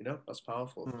powerful. That's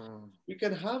powerful. You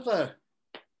can have a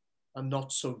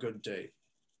not so good day.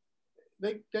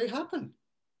 They happen.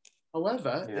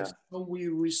 However, it's how we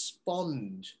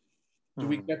respond. Do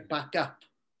we get back up,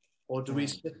 or do we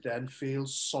sit there and feel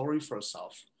sorry for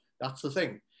ourselves? That's the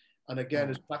thing. And again,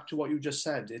 it's back to what you just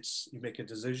said. It's you make a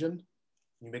decision,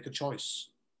 you make a choice.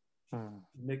 You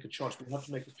make a choice. We have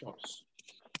to make a choice.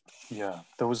 Yeah,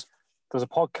 there was a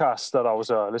podcast that I was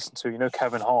listening to.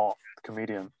 Kevin Hart, the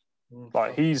comedian.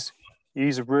 Like he's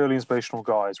a really inspirational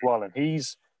guy as well, and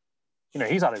he's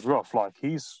had it rough. Like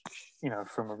he's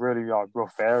from a really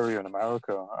rough area in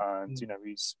America, and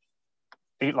he's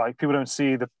like people don't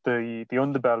see the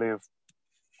underbelly of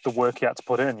the work he had to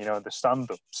put in, the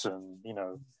stand-ups and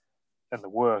and the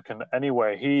work. And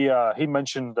anyway, he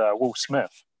mentioned Will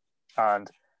Smith, and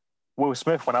Will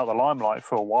Smith went out the limelight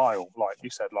for a while, like you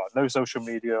said, like no social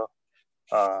media,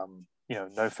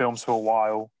 no films for a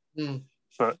while.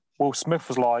 But Will Smith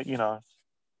was like,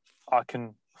 I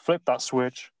can flip that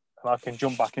switch and I can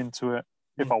jump back into it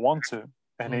if I want to.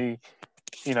 And he,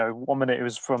 1 minute it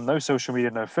was from no social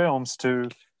media, no films, to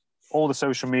all the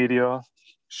social media,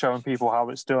 showing people how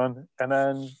it's done, and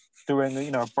then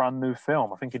doing a brand new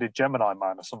film. I think he did Gemini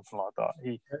Man or something like that.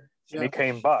 And he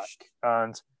came back,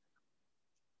 and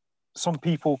some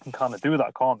people can kind of do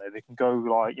that, can't they? They can go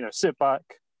like sit back,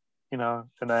 and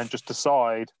then just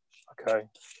decide, okay,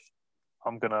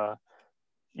 I'm gonna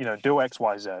do X,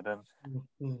 Y, Z. And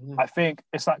I think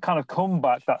it's that kind of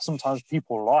comeback that sometimes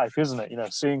people like, isn't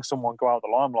it? Seeing someone go out the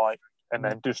limelight and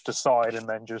then just decide and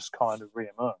then just kind of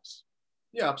re-immerse.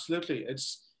 Yeah, absolutely.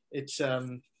 It's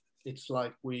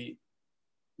like we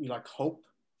like hope.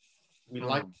 We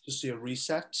like to see a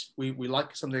reset. We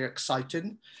like something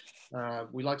exciting.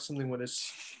 We like something when it's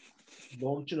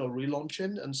launching or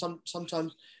relaunching. And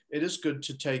sometimes it is good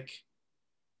to take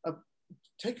a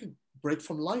break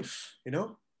from life, and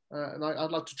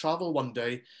I'd like to travel one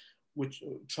day, which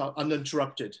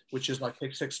uninterrupted, which is like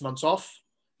take 6 months off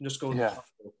and just go and travel,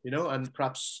 and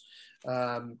perhaps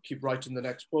keep writing the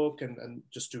next book and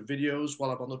just do videos while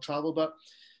I'm on the travel. But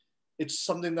it's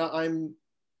something that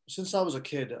since I was a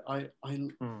kid, I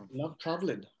love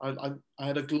traveling. I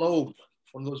had a globe,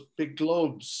 one of those big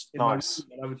globes in my room,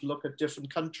 and I would look at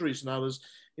different countries, and I was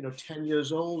 10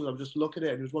 years old, and I would just look at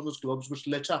it, and it was one of those globes which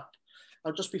lit up.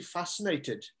 I'd just be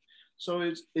fascinated.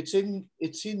 So it's in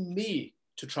me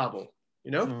to travel,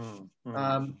 in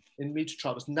me to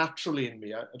travel. It's naturally in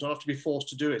me. I don't have to be forced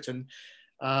to do it. And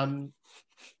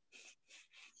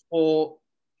for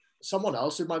someone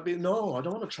else, it might be, no, I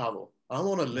don't want to travel. I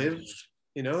want to live,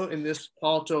 in this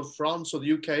part of France or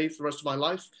the UK for the rest of my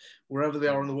life, wherever they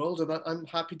are in the world. And I'm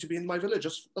happy to be in my village.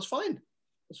 That's fine.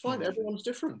 That's fine. Everyone's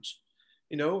different,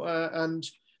 and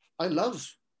I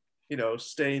love,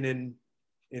 staying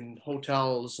in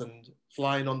hotels and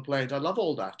flying on planes. I love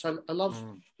all that. I love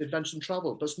adventure and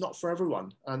travel, but it's not for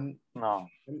everyone. And I'm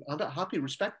happy,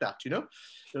 respect that.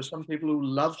 There's some people who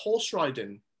love horse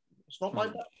riding. It's not my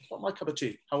cup of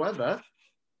tea. However,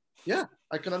 yeah,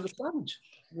 I can understand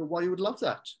why you would love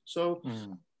that. So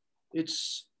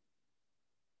it's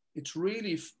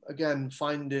really, again,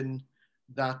 finding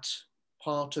that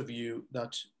part of you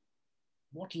that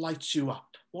what lights you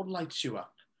up.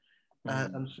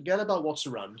 And forget about what's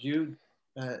around you.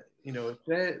 If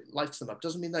it lights them up,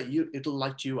 doesn't mean that it'll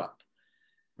light you up.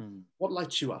 What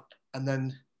lights you up, and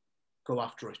then go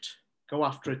after it. Go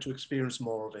after it to experience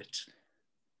more of it.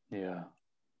 Yeah,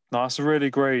 no, that's a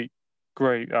really great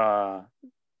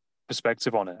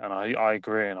perspective on it, and I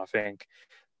agree. And I think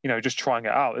just trying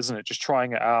it out, isn't it? Just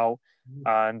trying it out,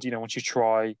 and once you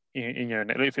try,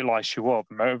 if it lights you up,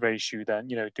 motivates you, then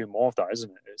do more of that, isn't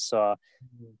it? It's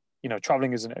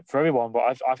traveling isn't it for everyone,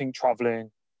 but I think traveling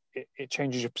it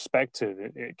changes your perspective.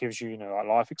 It gives you a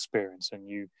life experience, and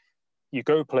you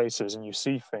go places and you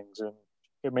see things, and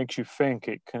it makes you think.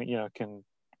 It can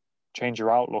change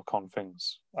your outlook on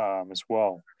things as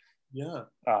well. Yeah.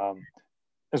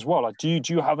 As well, like, do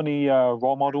you have any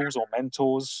role models or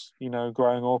mentors,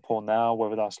 growing up or now,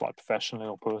 whether that's like professionally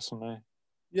or personally?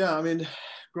 Yeah, I mean,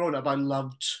 growing up, I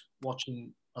loved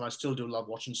watching, and I still do love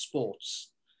watching sports.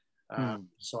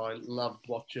 So I loved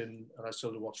watching, and I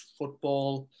still do watch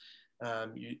football.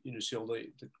 You see all the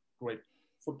great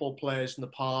football players in the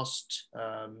past.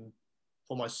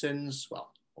 For my sins,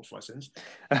 well, not for my sins.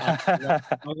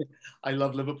 I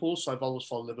love Liverpool, so I've always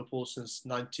followed Liverpool since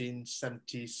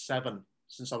 1977,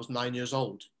 since I was 9 years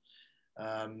old.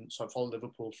 So I followed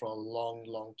Liverpool for a long,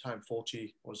 long time.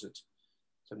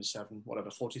 77,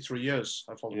 whatever, 43 years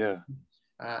I followed. Yeah.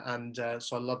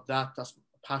 So I love that. That's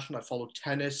passion. I followed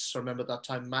tennis. I remember that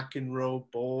time McEnroe,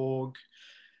 Borg,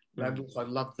 Reynolds. I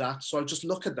loved that. So I'd just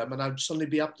look at them, and I'd suddenly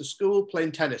be up to school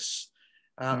playing tennis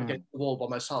against the wall by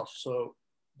myself. So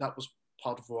that was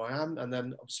part of who I am. And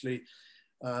then obviously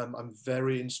I'm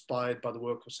very inspired by the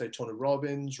work of, say, Tony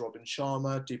Robbins, Robin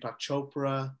Sharma, Deepak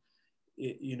Chopra,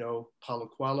 Paulo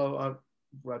Coelho. I've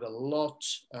read a lot.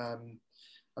 I'm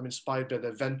inspired by the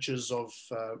adventures of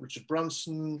Richard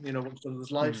Branson, what's done in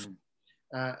his life.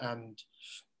 And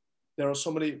there are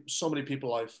so many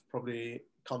people I've probably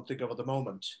can't think of at the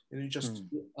moment.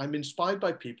 I'm inspired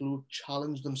by people who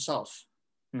challenge themselves.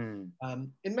 In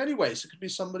many ways, it could be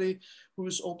somebody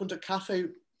who's opened a cafe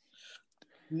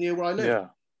near where I live.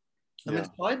 I'm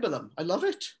inspired by them. I love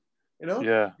it. you know?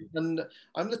 Yeah. And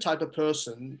I'm the type of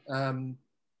person,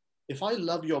 if I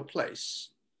love your place,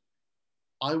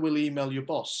 I will email your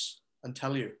boss and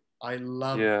tell you I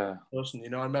love Yeah. that person.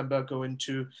 You know, I remember going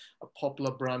to a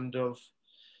popular brand of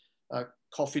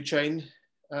coffee chain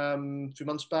a few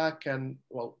months back, and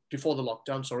well, before the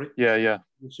lockdown, sorry. Yeah.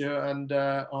 This year, and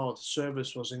the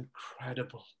service was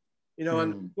incredible. You know,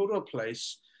 and you go to a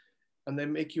place and they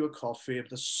make you a coffee,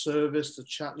 the service, the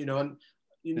chat, you know, and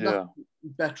you're nothing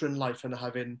better in life than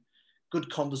having good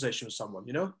conversation with someone,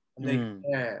 you know, and they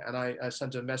care. And I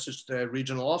sent a message to their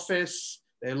regional office.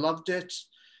 They loved it,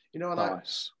 you know, and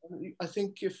Nice. I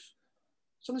think if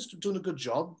someone's doing a good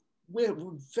job, we're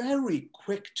very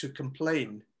quick to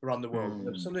complain around the world.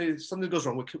 If something goes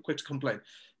wrong, we're quick to complain.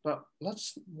 But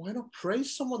why not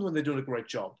praise someone when they're doing a great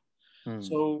job?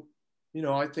 So, you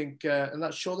know, I think, and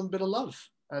that show them a bit of love,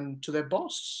 and to their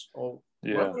boss or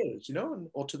whoever it is, you know,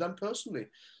 or to them personally.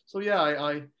 So yeah,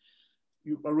 I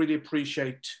really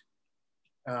appreciate.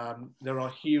 There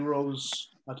are heroes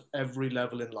at every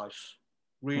level in life.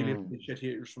 Really appreciate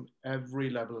heroes from every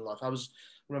level in life.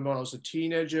 Remember when I was a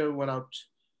teenager, went out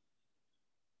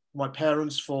with my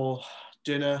parents for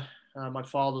dinner. My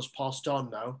father's passed on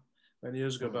now many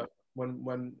years ago, but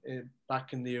when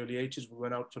back in the early 80s, we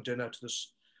went out for dinner to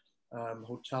this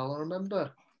hotel. I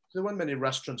remember there weren't many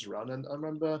restaurants around, and I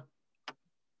remember,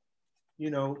 you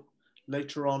know,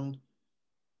 later on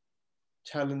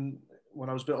telling, when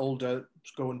I was a bit older,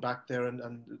 going back there,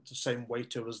 and the same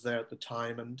waiter was there at the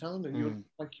time and telling me,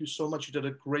 thank you so much, you did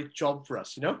a great job for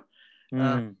us, you know.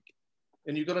 And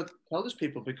you've got to tell these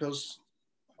people, because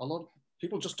a lot of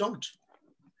people just don't.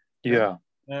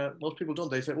 Most people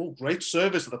don't. They say, oh, great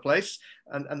service at the place,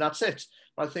 and that's it.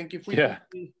 But I think if we can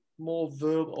be more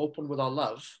open with our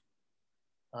love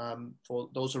for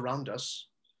those around us,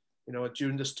 you know,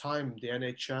 during this time, the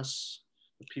NHS,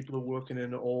 the people who are working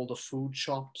in all the food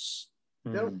shops,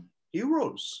 they're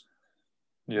heroes.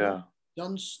 Yeah.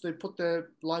 They put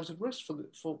their lives at risk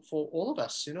for all of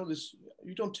us. You know,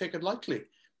 you don't take it lightly,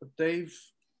 but they've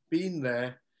been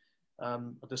there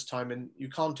at this time, and you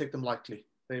can't take them lightly.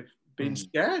 They've been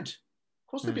scared. Of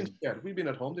course, they've been scared. We've been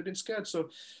at home. They've been scared. So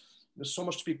there's so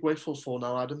much to be grateful for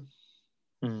now, Adam.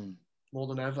 More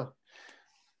than ever.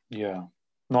 Yeah.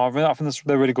 No, I think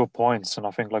they're really good points, and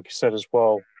I think, like you said as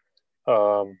well,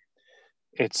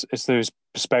 it's those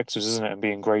perspectives, isn't it, and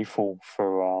being grateful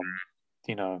for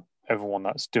you know, everyone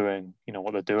that's doing, you know,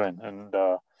 what they're doing, and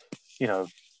you know,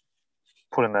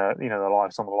 putting their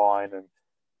lives on the line, and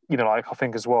you know, like I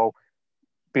think as well,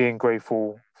 being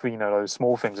grateful for, you know, those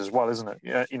small things as well, isn't it?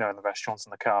 Yeah, you know, in the restaurants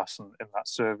and the cast and in that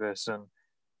service, and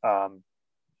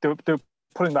they're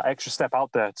putting that extra step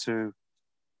out there to,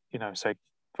 you know, say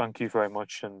thank you very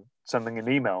much, and sending an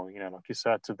email, you know, like you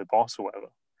said, to the boss or whatever.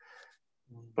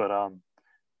 But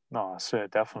no, that's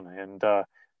it, definitely. And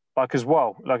like as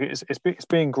well, like it's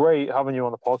been great having you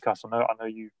on the podcast. I know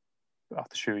you,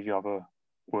 after shoot, you have a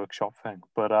workshop thing,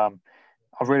 but I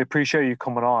really appreciate you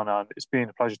coming on, and it's been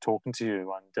a pleasure talking to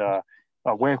you. And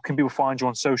where can people find you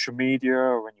on social media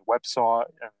or on your website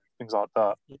and things like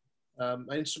that?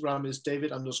 My Instagram is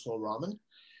David_Rahman.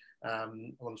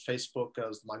 On Facebook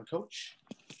as the Mind Coach.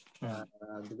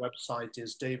 The website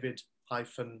is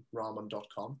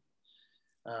david-rahman.com.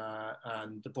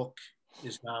 And the book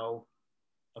is now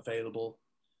available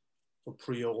for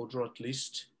pre-order, at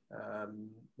least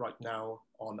right now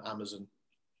on Amazon.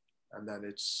 And then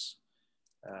it's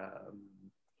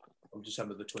on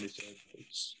December the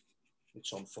 23rd,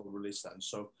 it's on full release then.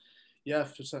 So yeah,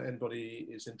 if anybody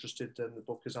is interested, then the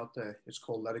book is out there. It's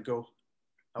called Let It Go: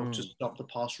 How to Stop the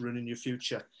Past Ruining Your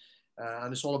Future.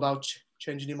 And it's all about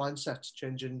changing your mindset,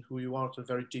 changing who you are at a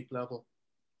very deep level.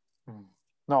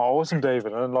 No, awesome,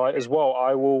 David. And like as well,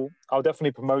 I'll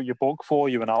definitely promote your book for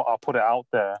you, and I'll put it out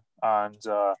there and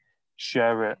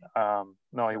share it.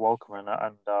 No, you're welcome,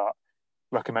 and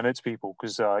recommend it to people,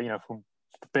 because you know, from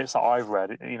the bits that I've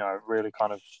read, you know, it really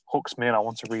kind of hooks me, and I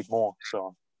want to read more.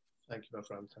 So thank you, my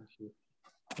friend. Thank you.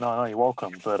 No, you're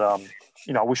welcome. But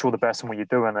you know, I wish you all the best in what you're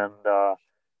doing, and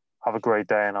have a great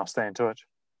day, and I'll stay in touch.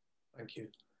 Thank you.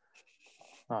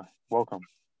 No, welcome.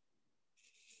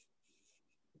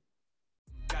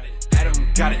 Adam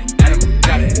got it.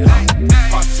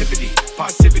 Parrsitivity.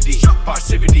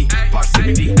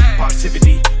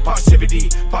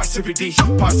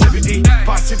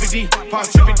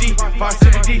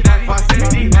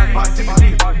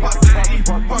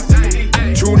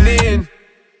 Tune in.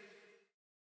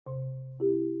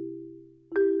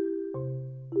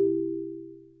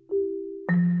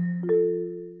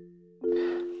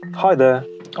 Hi there.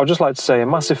 I'd just like to say a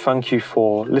massive thank you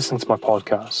for listening to my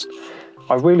podcast.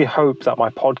 I really hope that my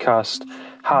podcast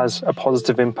has a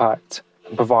positive impact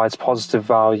and provides positive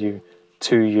value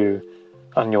to you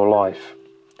and your life.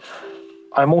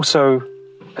 I'm also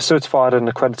a certified and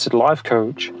accredited life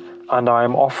coach, and I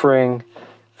am offering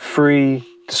free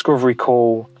discovery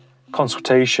call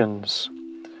consultations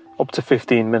up to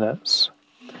 15 minutes.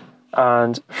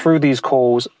 And through these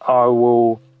calls, I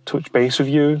will touch base with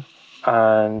you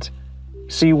and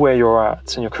see where you're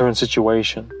at in your current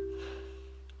situation.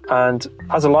 And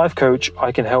as a life coach,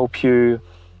 I can help you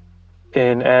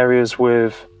in areas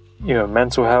with,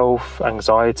 mental health,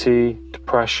 anxiety,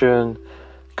 depression,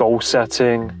 goal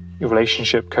setting,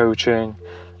 relationship coaching,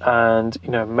 and,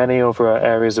 many other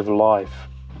areas of life.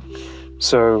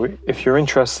 So if you're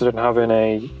interested in having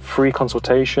a free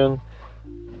consultation,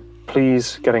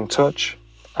 please get in touch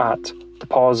at the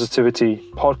Parrsitivity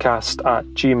podcast at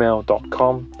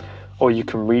gmail.com, or you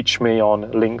can reach me on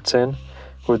LinkedIn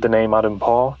with the name Adam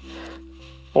Parr,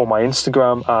 or my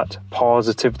Instagram at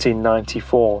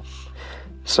Parrsitivity94.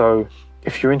 So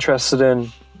if you're interested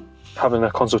in having a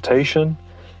consultation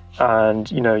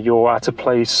and, you're at a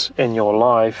place in your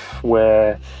life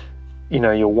where,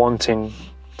 you're wanting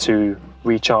to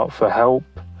reach out for help,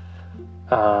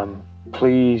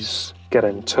 please get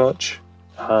in touch,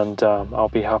 and I'll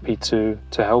be happy to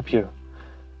help you.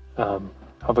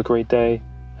 Have a great day,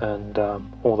 and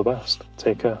all the best.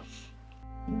 Take care.